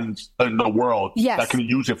ones in the world that can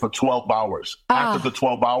use it for 12 hours. After the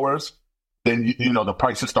 12 hours, then, the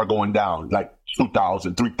prices start going down, like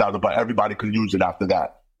 $2,000, $3,000, but everybody can use it after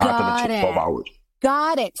that, after the 12 hours.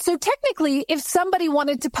 Got it. So technically, if somebody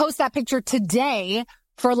wanted to post that picture today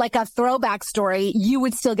for like a throwback story, you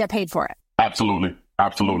would still get paid for it. Absolutely.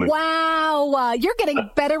 Absolutely. Wow. You're getting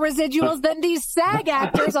better residuals than these SAG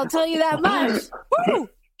actors, I'll tell you that much. Woo!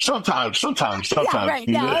 Sometimes. Yeah, right.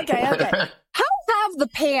 Yeah, okay. How have the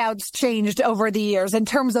payouts changed over the years in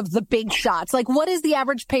terms of the big shots? Like, what is the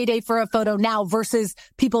average payday for a photo now versus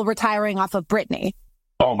people retiring off of Britney?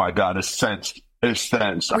 Oh, my God. It's sense. Really?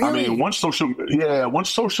 I mean, once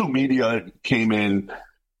social media came in,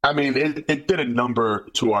 I mean, it did a number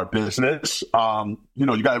to our business.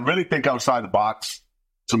 You got to really think outside the box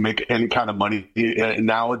to make any kind of money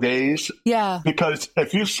nowadays. Yeah. Because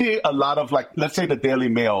if you see a lot of, like, let's say the Daily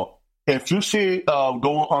Mail, if you see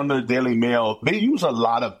go on the Daily Mail, they use a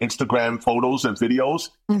lot of Instagram photos and videos,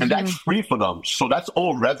 and that's free for them. So that's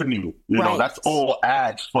all revenue. That's all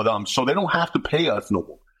ads for them. So they don't have to pay us no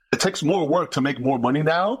more. It takes more work to make more money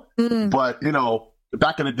now. But,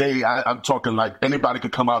 back in the day, I'm talking like anybody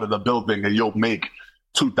could come out of the building and you'll make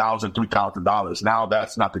 $2,000, $3,000. Now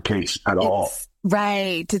that's not the case at all.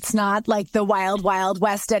 Right. It's not like the wild, wild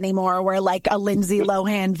west anymore where like a Lindsay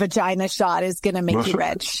Lohan vagina shot is going to make you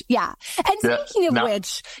rich. Yeah. And speaking of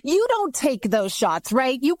which, you don't take those shots,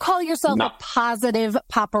 right? You call yourself a positive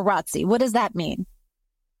paparazzi. What does that mean?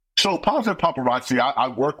 So positive paparazzi, I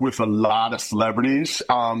work with a lot of celebrities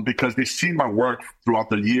because they see my work throughout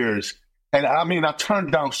the years. And I mean, I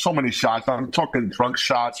turned down so many shots. I'm talking drunk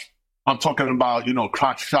shots. I'm talking about,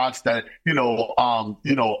 crotch shots that,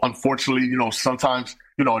 unfortunately, sometimes,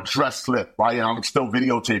 a dress slip, right? And I'm still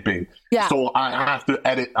videotaping. Yeah. So I have to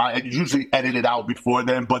edit. I usually edit it out before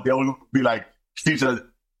then, but they'll be like,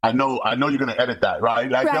 Caesar, I know you're going to edit that, right?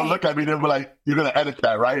 Like they'll look at me, they'll be like, you're going to edit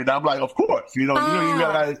that, right? And I'm like, of course, you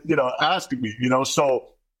gotta, asking me, so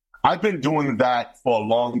I've been doing that for a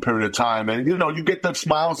long period of time. And, you get the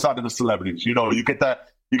smiles out of the celebrities, you get that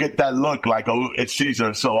look like, oh, it's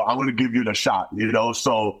Caesar, so I'm going to give you the shot,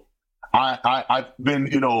 So I've been,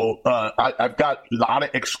 I've got a lot of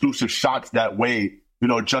exclusive shots that way.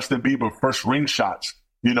 Justin Bieber, first ring shots.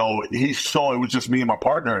 He saw it was just me and my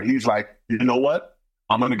partner. He's like, you know what?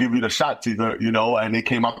 I'm going to give you the shot, Caesar, and they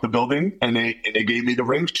came out the building and they gave me the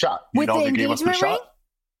ring shot. With the they gave us the shot.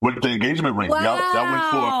 With the engagement ring.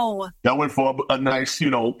 Wow. Yep. That went for a nice,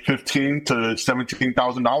 $15,000 to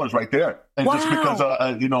 $17,000 right there. And just because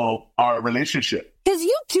of, our relationship. Because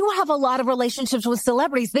you do have a lot of relationships with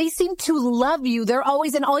celebrities. They seem to love you. They're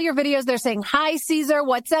always in all your videos. They're saying, hi, Caesar.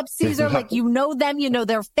 What's up, Caesar? Like, them,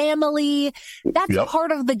 their family. That's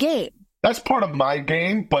part of the game. That's part of my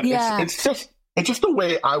game. But it's just the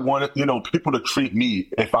way I wanted, people to treat me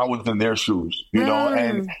if I was in their shoes,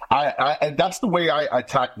 and and that's the way I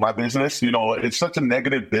attack my business. It's such a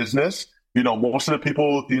negative business. Most of the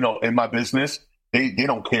people, in my business, they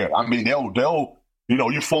don't care. I mean, they'll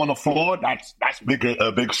you fall on the floor, that's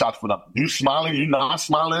a big shot for them. You smiling, you not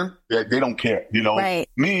smiling, they don't care. Right.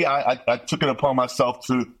 Me, I took it upon myself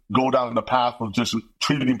to go down the path of just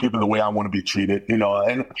treating people the way I want to be treated,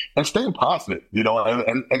 and staying positive,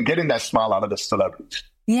 and getting that smile out of the celebrities.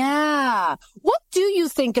 Yeah. What do you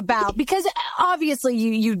think about, because obviously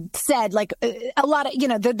you said like a lot of,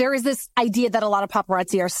 there is this idea that a lot of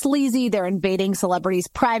paparazzi are sleazy. They're invading celebrities'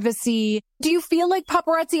 privacy. Do you feel like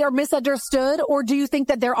paparazzi are misunderstood, or do you think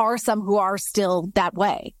that there are some who are still that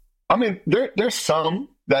way? I mean, there's some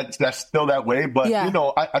that's still that way. But you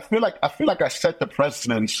know, I feel like I set the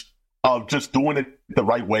precedence of just doing it the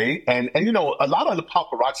right way. And you know, a lot of the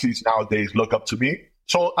paparazzis nowadays look up to me.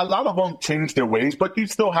 So a lot of them change their ways, but you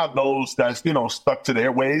still have those that's, you know, stuck to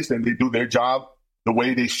their ways and they do their job the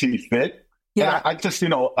way they see fit. Yeah. And I just, you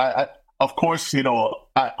know, I of course, you know,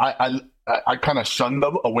 I kind of shun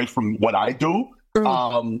them away from what I do.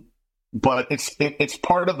 But it's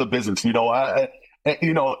part of the business, you know.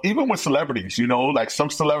 You know, even with celebrities, you know, like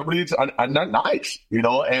some celebrities are not nice, you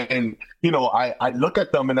know, and you know, I look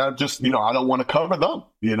at them and I just, you know, I don't want to cover them,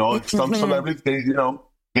 you know. Some celebrities, they, you know,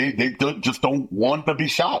 they just don't want to be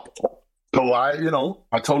shot. So I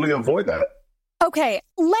totally avoid that. Okay,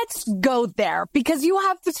 let's go there because you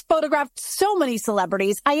have photographed so many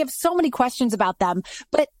celebrities. I have so many questions about them,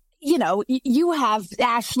 but you know, you have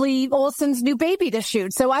Ashley Olsen's new baby to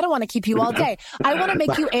shoot, so I don't want to keep you all day. I want to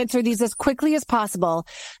make you answer these as quickly as possible.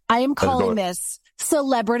 I am calling this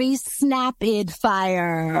Celebrity Snap-Id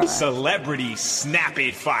Fire. Celebrity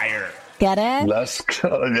Snap-Id Fire. Get it? Let's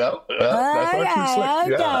go. Yeah. That's what you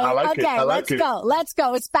said. Yeah, I like it. I like it. Let's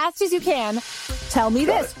go as fast as you can. Tell me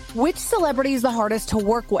this. Which celebrity is the hardest to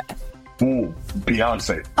work with? Ooh,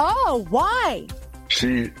 Beyonce. Oh, why?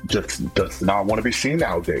 She just does not want to be seen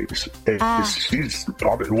nowadays. She's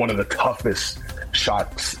probably one of the toughest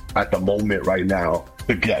shots at the moment right now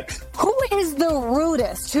to get. Who is the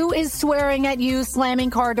rudest? Who is swearing at you, slamming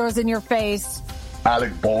car doors in your face?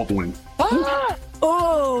 Alec Baldwin.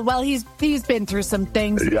 Oh, well, he's been through some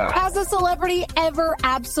things. Yeah. Has a celebrity ever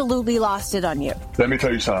absolutely lost it on you? Let me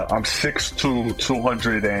tell you something. I'm 6'2",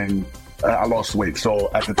 200 and I lost weight.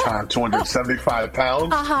 So at the time, 275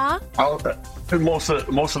 pounds.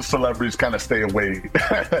 Most of celebrities kind of stay away.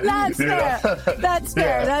 That's fair. That's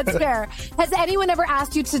fair. That's fair. Has anyone ever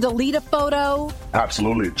asked you to delete a photo?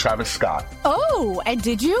 Absolutely. Travis Scott. Oh, and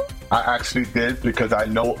did you? I actually did because I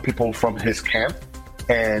know people from his camp.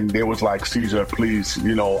 And they was like, Caesar, please,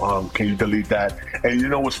 you know, can you delete that? And you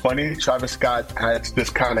know what's funny? Travis Scott has this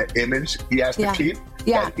kind of image he has to keep.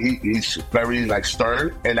 Yeah. He's very like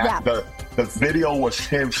stern. And the video was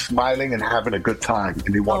him smiling and having a good time.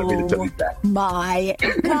 And he wanted me to delete that. My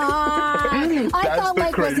God. I thought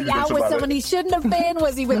like, was he out with someone he shouldn't have been?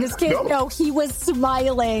 Was he with his kids? No, he was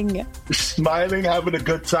smiling. Smiling, having a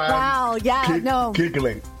good time. Wow. Yeah.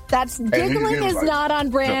 Giggling. That's giggling is not on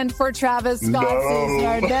brand for Travis Scott.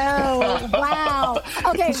 Caesar. No. Wow.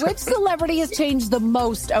 Okay, which celebrity has changed the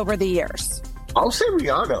most over the years? I'll say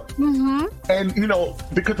Rihanna. Mm-hmm. And, you know,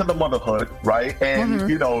 because of the motherhood, right? And,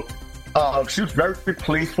 you know, she was very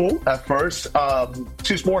playful at first.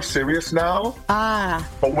 She's more serious now.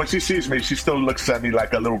 But when she sees me, she still looks at me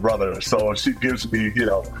like a little brother. So she gives me, you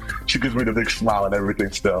know, the big smile and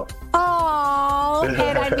everything still. Oh,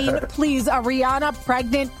 and I mean, please, a Rihanna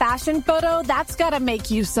pregnant fashion photo, that's got to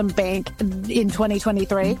make you some bank in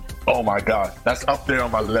 2023. Oh, my God. That's up there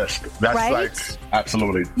on my list. That's like,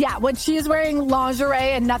 absolutely. Yeah, when she's wearing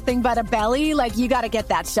lingerie and nothing but a belly, like, you got to get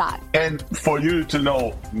that shot. And for you to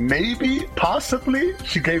know, maybe, possibly,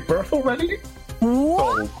 she gave birth already?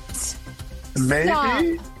 What? So,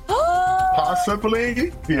 maybe,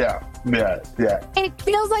 possibly, yeah. It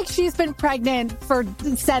feels like she's been pregnant for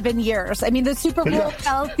 7 years. I mean, the Super Bowl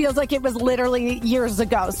feels like it was literally years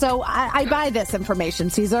ago. So I buy this information,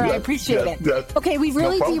 Caesar. I appreciate it. Okay, we've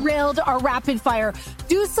really derailed our rapid fire.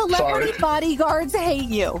 Do celebrity bodyguards hate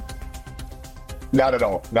you? Not at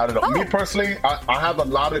all. Not at all. Me personally, I have a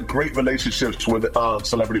lot of great relationships with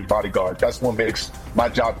celebrity bodyguards. That's what makes my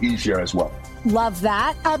job easier as well. Love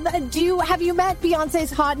that. Have you met Beyonce's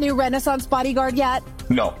hot new Renaissance bodyguard yet?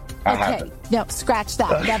 No, I haven't. No, scratch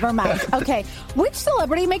that. Never mind. Okay. Which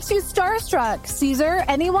celebrity makes you starstruck? Caesar?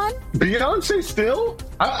 Anyone? Beyonce still?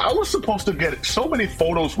 I was supposed to get so many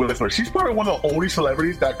photos with her. She's probably one of the only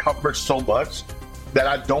celebrities that covers so much that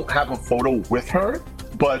I don't have a photo with her.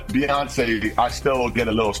 But Beyonce, I still get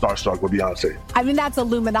a little starstruck with Beyonce. I mean, that's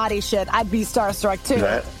Illuminati shit. I'd be starstruck, too.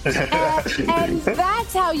 And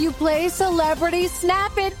that's how you play Celebrity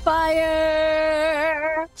Snap-It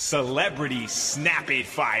Fire. Celebrity Snap-It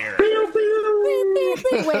Fire.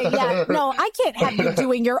 Wait, no, I can't have you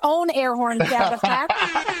doing your own air horn sound effect.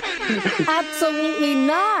 Absolutely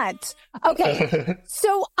not. Okay,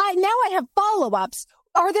 so now I have follow-ups.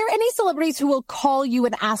 Are there any celebrities who will call you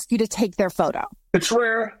and ask you to take their photo? It's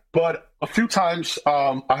rare, but a few times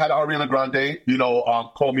I had Ariana Grande,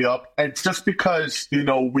 call me up. And just because,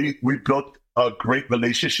 we built a great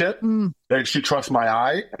relationship and she trusts my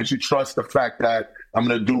eye and she trusts the fact that I'm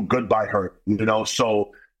going to do good by her,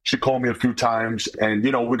 So She called me a few times, and,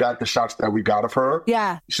 we got the shots that we got of her.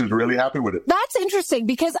 Yeah. She's really happy with it. That's interesting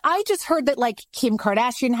because I just heard that, like, Kim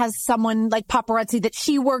Kardashian has someone like Paparazzi that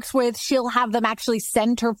she works with. She'll have them actually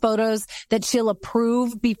send her photos that she'll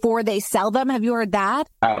approve before they sell them. Have you heard that?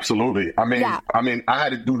 Absolutely. I mean, I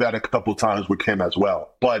had to do that a couple times with Kim as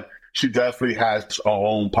well, but she definitely has her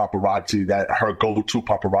own paparazzi, that her go-to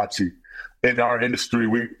paparazzi. In our industry,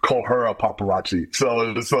 we call her a paparazzi.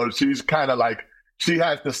 So she's kind of like, she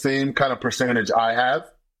has the same kind of percentage I have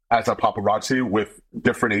as a paparazzi with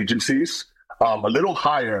different agencies. A little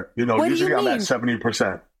higher, usually I'm at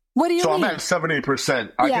 70%. What do you mean? So I'm at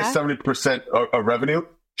 70%. I get 70% of revenue.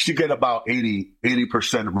 She get about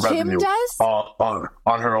 80% of revenue. Kim does?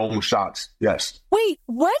 On her own shots. Yes. Wait,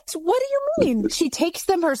 what? What do you mean? She takes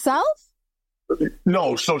them herself?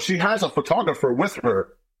 No. So she has a photographer with her,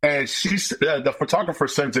 and the photographer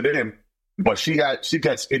sends it in, but she gets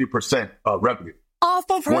 80% of revenue. Off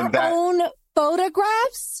of her own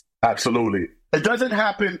photographs? Absolutely. It doesn't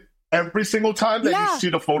happen every single time that you see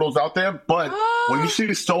the photos out there, but when you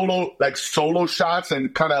see solo shots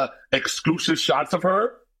and kind of exclusive shots of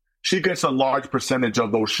her, she gets a large percentage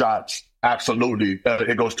of those shots. Absolutely.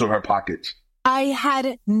 It goes to her pockets. I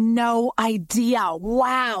had no idea.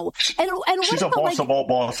 Wow. And she's a boss of all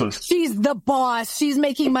bosses. She's the boss. She's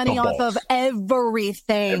making money off of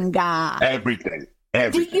everything. Everything.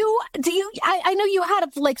 Do you, I know you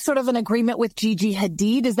had sort of an agreement with Gigi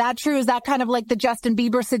Hadid. Is that true? Is that kind of like the Justin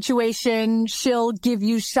Bieber situation? She'll give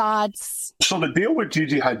you shots. So the deal with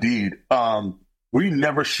Gigi Hadid, we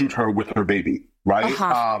never shoot her with her baby, right?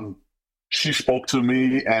 Uh-huh. She spoke to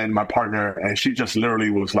me and my partner, and she just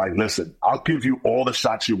literally was like, listen, I'll give you all the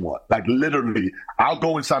shots you want. Like, literally, I'll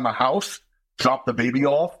go inside my house, drop the baby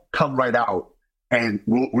off, come right out. And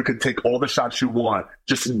we could take all the shots you want.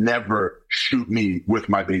 Just never shoot me with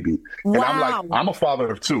my baby. Wow. And I'm like, I'm a father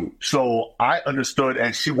of two. So I understood,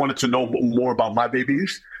 and she wanted to know more about my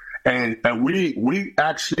babies. And we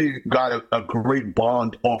actually got a great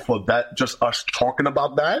bond off of that, just us talking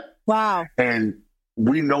about that. Wow. And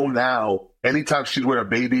we know now, anytime she's with her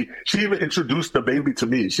baby, she even introduced the baby to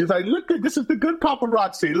me. She's like, look, this is the good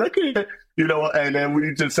paparazzi. Look at it. And then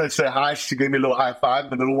we just said hi. She gave me a little high five,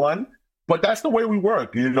 the little one. But that's the way we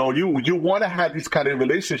work. You want to have these kind of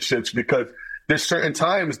relationships because there's certain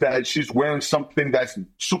times that she's wearing something that's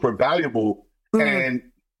super valuable. And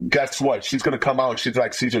guess what? She's going to come out and she's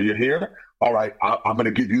like, Cesar, you're here? All right, I'm going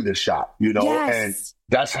to give you this shot, Yes. And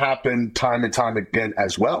that's happened time and time again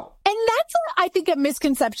as well. And that's, I think, a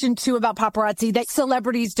misconception, too, about paparazzi, that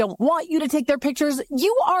celebrities don't want you to take their pictures.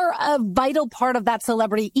 You are a vital part of that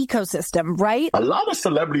celebrity ecosystem, right? A lot of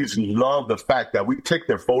celebrities love the fact that we take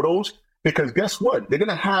their photos because guess what? They're going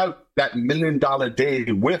to have that $1 million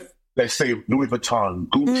day with, let's say, Louis Vuitton,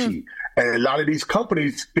 Gucci, and a lot of these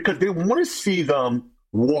companies because they want to see them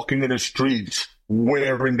walking in the streets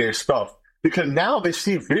wearing their stuff. Because now they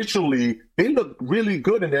see visually, they look really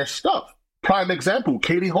good in their stuff. Prime example,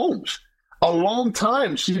 Katie Holmes. A long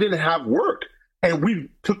time, she didn't have work. And we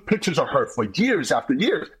took pictures of her for years after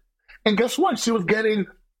years. And guess what? She was getting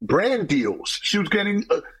brand deals. She was getting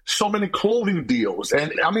so many clothing deals.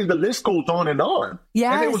 And I mean, the list goes on and on.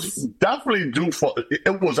 Yes. And it was definitely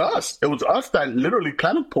it was us. It was us that literally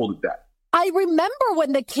catapulted that. I remember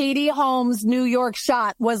when the Katie Holmes New York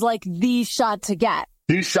shot was like the shot to get.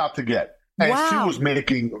 The shot to get. And she was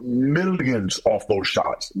making millions off those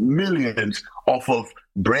shots, millions off of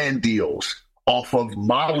brand deals, off of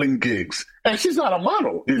modeling gigs. And she's not a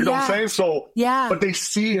model, you know what I'm saying? So, but they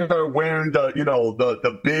see her wearing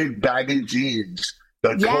the big baggy jeans,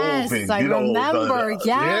 the clothing. I remember.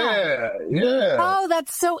 Yeah. Oh,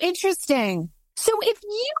 that's so interesting. So if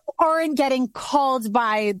you aren't getting called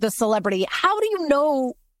by the celebrity, how do you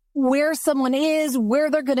know where someone is,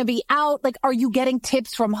 where they're going to be out? Like, are you getting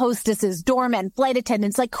tips from hostesses, doormen, flight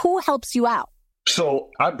attendants? Like, who helps you out? So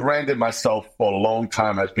I branded myself for a long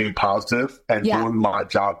time as being positive and doing my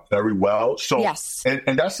job very well. So,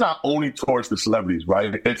 and that's not only towards the celebrities,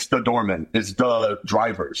 right? It's the doormen, it's the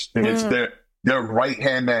drivers, it's their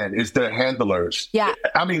right-hand man, it's their handlers. Yeah.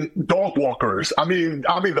 I mean, dog walkers. I mean,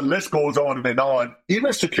 the list goes on and on.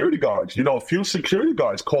 Even security guards, a few security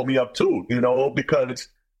guards call me up too, because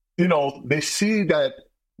they see that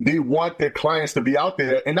they want their clients to be out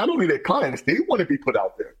there. And not only their clients, they want to be put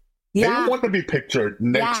out there. Yeah. They want to be pictured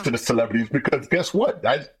next to the celebrities because guess what?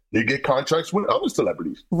 They get contracts with other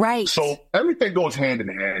celebrities. Right. So everything goes hand in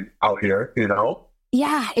hand out here,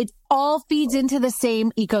 Yeah, it all feeds into the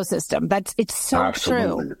same ecosystem. It's so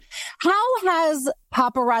Absolutely. true. How has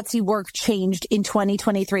paparazzi work changed in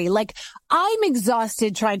 2023? Like, I'm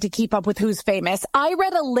exhausted trying to keep up with who's famous. I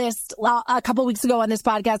read a list a couple weeks ago on this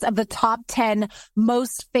podcast of the top 10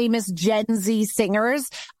 most famous Gen Z singers.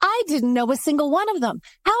 I didn't know a single one of them.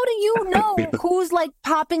 How do you know who's like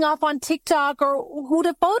popping off on TikTok or who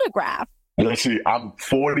to photograph? Let's see, I'm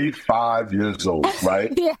 45 years old,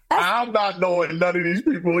 right? Yes. I'm not knowing none of these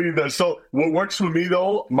people either. So what works for me,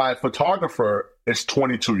 though, my photographer is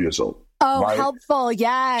 22 years old. Oh, right? helpful.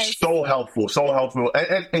 Yes. So helpful.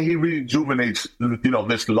 And he rejuvenates,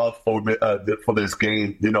 this love for this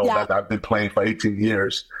game, that I've been playing for 18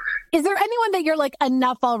 years. Is there anyone that you're like,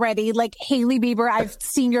 enough already? Like Hailey Bieber, I've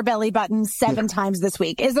seen your belly button 7 times this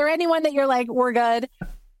week. Is there anyone that you're like, we're good?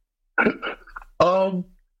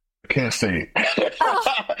 Can't say.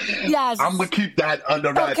 Yes. I'm gonna keep that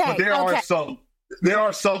under wraps. Okay, but there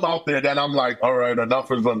are some out there that I'm like, all right, enough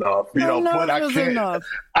is enough. But I can't.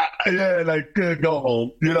 Go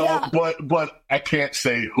home. Yeah. But I can't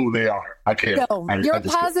say who they are. I can't. No, you're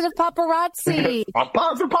positive paparazzi. I'm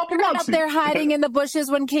positive paparazzi. Up there hiding in the bushes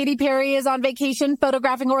when Katy Perry is on vacation,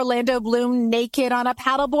 photographing Orlando Bloom naked on a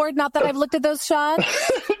paddleboard. Not that I've looked at those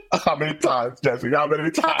shots. How many times, Jesse? How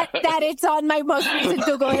many times? That it's on my most recent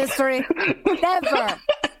Google history. Never.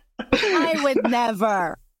 I would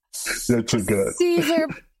never. You're too good. Caesar,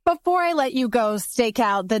 before I let you go stake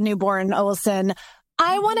out the newborn Olsen,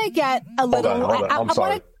 I want to get a little... Hold on. I'm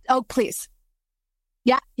sorry. Oh, please.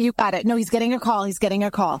 Yeah, you got it. No, he's getting a call.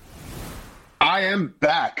 I am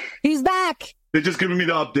back. He's back. They're just giving me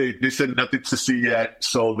the update. They said nothing to see yet,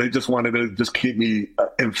 so they just wanted to just keep me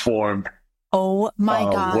informed. Oh my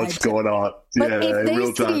God. What's going on? But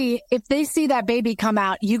if they see that baby come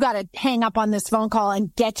out, you got to hang up on this phone call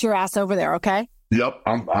and get your ass over there, okay? Yep,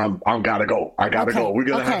 I'm gotta go. I gotta go. We're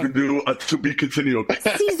gonna have to do a to be continued.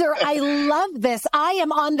 Caesar, I love this. I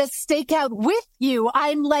am on the stakeout with you.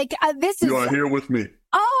 I'm like, this is. You are here with me.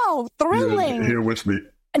 Oh, thrilling! You're here with me.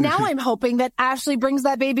 Now I'm hoping that Ashley brings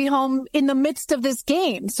that baby home in the midst of this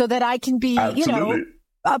game, so that I can be,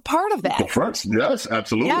 a part of that. The first, yes,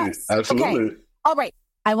 absolutely, yes. Absolutely. Okay. All right.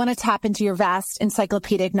 I want to tap into your vast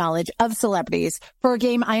encyclopedic knowledge of celebrities for a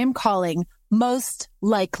game I am calling Most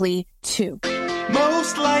Likely To.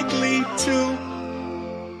 Most likely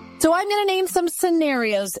to. So I'm going to name some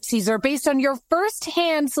scenarios, Caesar. Based on your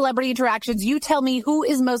first-hand celebrity interactions, you tell me who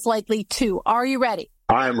is most likely to. Are you ready?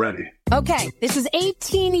 I am ready. Okay. This is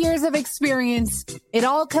 18 years of experience. It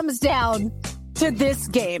all comes down to this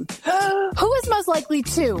game. Who is most likely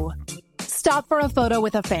to stop for a photo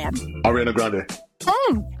with a fan? Ariana Grande.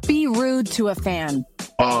 Be rude to a fan.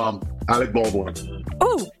 Alec Baldwin.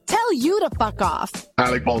 Ooh, tell you to fuck off.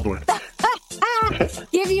 Alec Baldwin.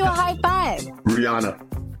 Give you a high five. Rihanna.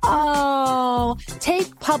 Oh,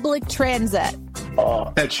 take public transit.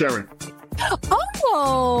 Ed Sheeran. Oh,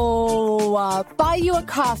 buy you a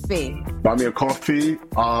coffee. Buy me a coffee.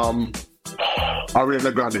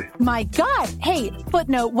 Ariana Grande. My God. Hey,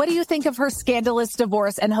 footnote, what do you think of her scandalous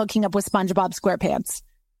divorce and hooking up with SpongeBob SquarePants?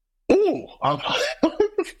 Ooh.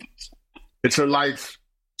 It's her life.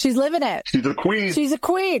 She's living it. She's a queen. She's a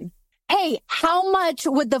queen. Hey, how much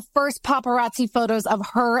would the first paparazzi photos of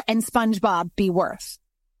her and SpongeBob be worth?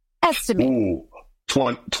 Estimate. Ooh,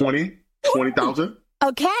 20,000.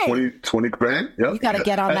 Okay. 20 grand. Yeah. You got to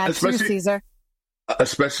get on that too, Caesar.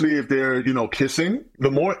 Especially if they're, kissing.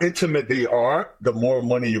 The more intimate they are, the more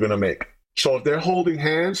money you're going to make. So if they're holding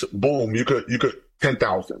hands, boom, you could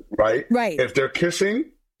 10,000, right? Right. If they're kissing,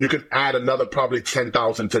 you could add another probably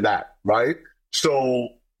 10,000 to that, right? So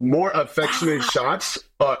more affectionate shots,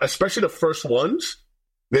 especially the first ones,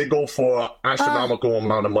 they go for astronomical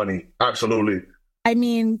amount of money. Absolutely. I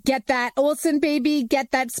mean, get that Olsen baby, get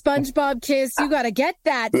that SpongeBob kiss. You got to get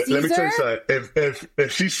that, Caesar. Let me tell you something.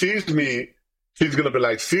 If she sees me, she's going to be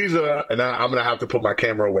like, Caesar, and I'm going to have to put my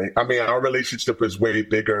camera away. I mean, our relationship is way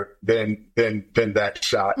bigger than that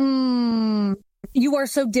shot. You are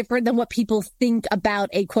so different than what people think about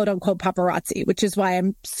a quote-unquote paparazzi, which is why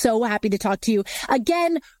I'm so happy to talk to you.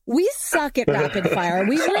 Again, we suck at rapid fire.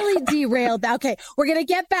 We really derailed. Okay, we're going to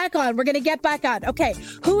get back on. Okay,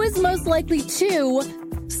 who is most likely to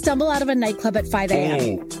stumble out of a nightclub at 5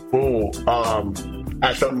 a.m.?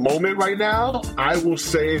 At the moment right now, I will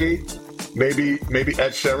say maybe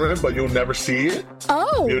Ed Sheeran, but you'll never see it.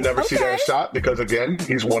 Oh, you'll never see that shot because, again,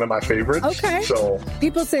 he's one of my favorites. Okay. So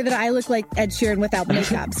people say that I look like Ed Sheeran without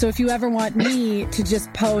makeup. So if you ever want me to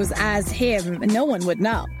just pose as him, no one would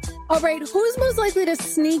know. All right, who's most likely to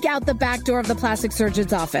sneak out the back door of the plastic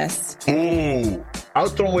surgeon's office? I'll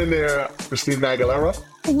throw in there Christina Aguilera.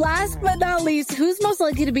 Last but not least, who's most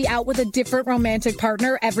likely to be out with a different romantic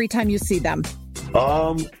partner every time you see them?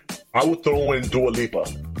 I would throw in Dua Lipa.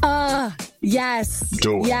 Yes.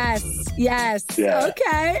 Do it. Yes. Yeah.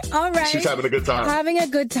 Okay. All right. She's having a good time. Having a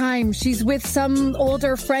good time. She's with some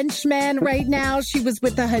older French man right now. She was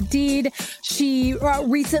with the Hadid. She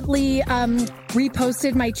recently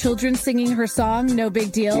reposted my children singing her song, No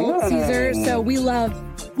Big Deal, Caesar. So we love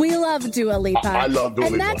Dua Lipa. I love Dua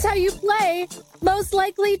Lipa. And that's how you play Most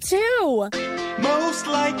Likely To. Most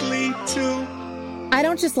likely to. I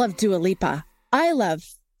don't just love Dua Lipa. I love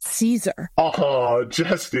Caesar. Oh,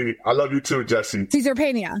 Jesse. I love you too, Jesse. Caesar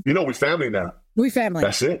Pena. You know, we family now. We family.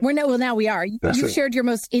 That's it. Now we are. You've shared your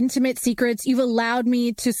most intimate secrets. You've allowed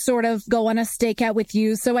me to sort of go on a stakeout with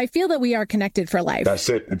you. So I feel that we are connected for life. That's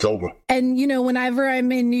it. It's over. And, whenever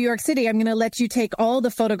I'm in New York City, I'm going to let you take all the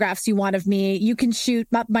photographs you want of me. You can shoot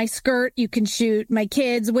my skirt. You can shoot my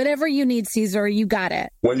kids. Whatever you need, Caesar, you got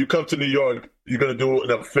it. When you come to New York, you're going to do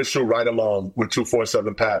an official ride-along with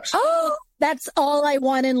 247 Paps. Oh, that's all I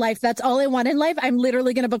want in life. I'm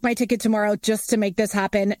literally going to book my ticket tomorrow just to make this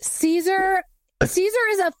happen. Caesar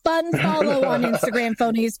is a fun follow on Instagram,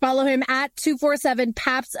 phonies. Follow him at 247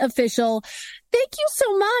 Paps Official. Thank you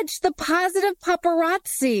so much. The positive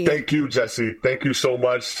paparazzi. Thank you, Jesse. Thank you so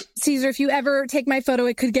much. Caesar, if you ever take my photo,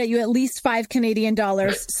 it could get you at least $5 Canadian.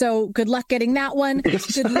 So good luck getting that one.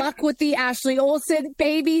 Good luck with the Ashley Olsen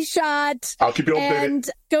baby shot. I'll keep you updated. And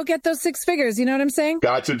go get those 6 figures. You know what I'm saying?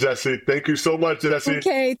 Gotcha, Jesse. Thank you so much, Jesse.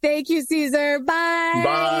 Okay. Thank you, Caesar. Bye.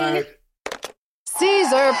 Bye.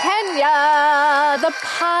 Caesar Pena, the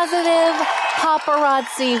positive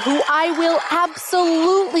paparazzi, who I will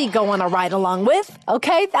absolutely go on a ride along with.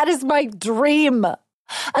 Okay, that is my dream.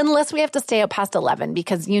 Unless we have to stay up past 11,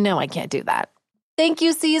 because I can't do that. Thank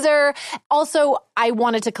you, Caesar. Also, I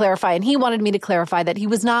wanted to clarify, and he wanted me to clarify, that he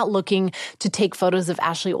was not looking to take photos of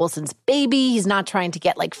Ashley Olsen's baby. He's not trying to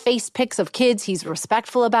get face pics of kids. He's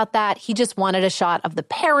respectful about that. He just wanted a shot of the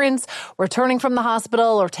parents returning from the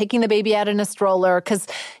hospital or taking the baby out in a stroller, because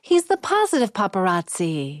he's the positive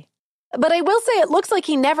paparazzi. But I will say it looks like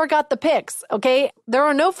he never got the pics, okay? There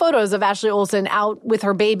are no photos of Ashley Olsen out with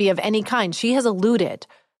her baby of any kind. She has eluded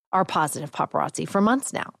our positive paparazzi for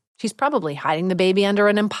months now. She's probably hiding the baby under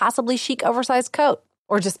an impossibly chic oversized coat,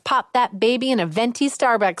 or just popped that baby in a venti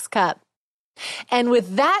Starbucks cup. And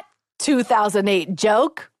with that 2008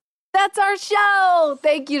 joke, that's our show.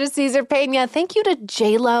 Thank you to Caesar Pena. Thank you to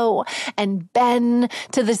J-Lo and Ben,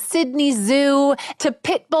 to the Sydney Zoo, to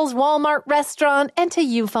Pitbull's Walmart restaurant, and to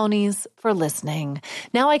you, phonies, for listening.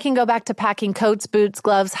 Now I can go back to packing coats, boots,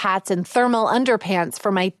 gloves, hats, and thermal underpants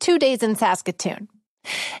for my 2 days in Saskatoon.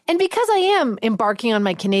 And because I am embarking on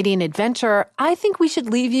my Canadian adventure, I think we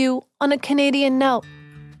should leave you on a Canadian note.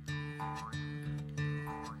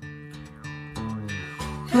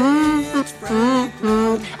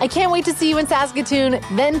 I can't wait to see you in Saskatoon,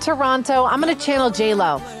 then Toronto. I'm going to channel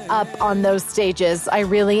J-Lo up on those stages. I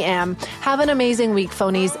really am. Have an amazing week,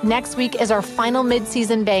 phonies. Next week is our final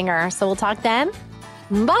mid-season banger, so we'll talk then.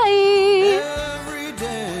 Bye! Every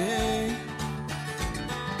day.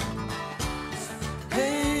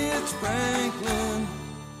 Hey, it's Franklin.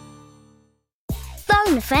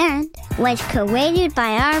 Phone a Friend was created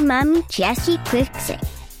by our mom, Jessie Cruikshank.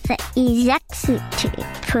 The executive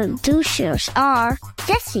producers are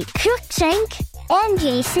Jessie Cruikshank and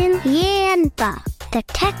Jason Yamba. The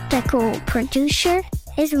technical producer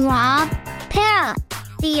is Rob Parrott.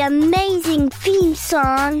 The amazing theme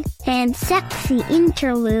song and sexy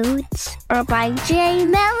interludes are by Jay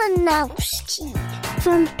Malinowski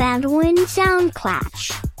from Bedouin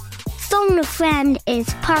Soundclash. Phone a Friend is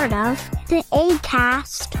part of the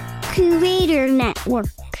Acast Creator Network.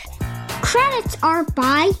 Credits are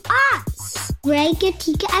by us, Ray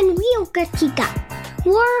Gatika and Rio Gatika.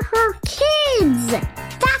 We're her kids.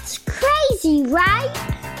 That's crazy, right?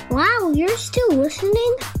 Wow, you're still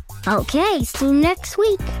listening? Okay, see you next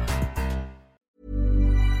week.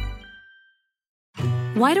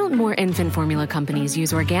 Why don't more infant formula companies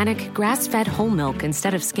use organic, grass-fed whole milk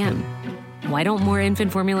instead of skim? Why don't more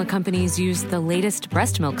infant formula companies use the latest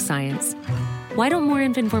breast milk science? Why don't more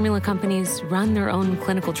infant formula companies run their own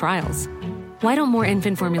clinical trials? Why don't more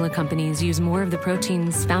infant formula companies use more of the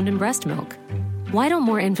proteins found in breast milk? Why don't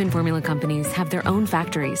more infant formula companies have their own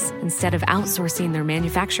factories instead of outsourcing their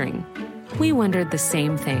manufacturing? We wondered the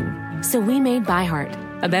same thing. So we made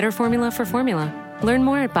ByHeart, a better formula for formula. Learn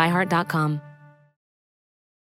more at byheart.com.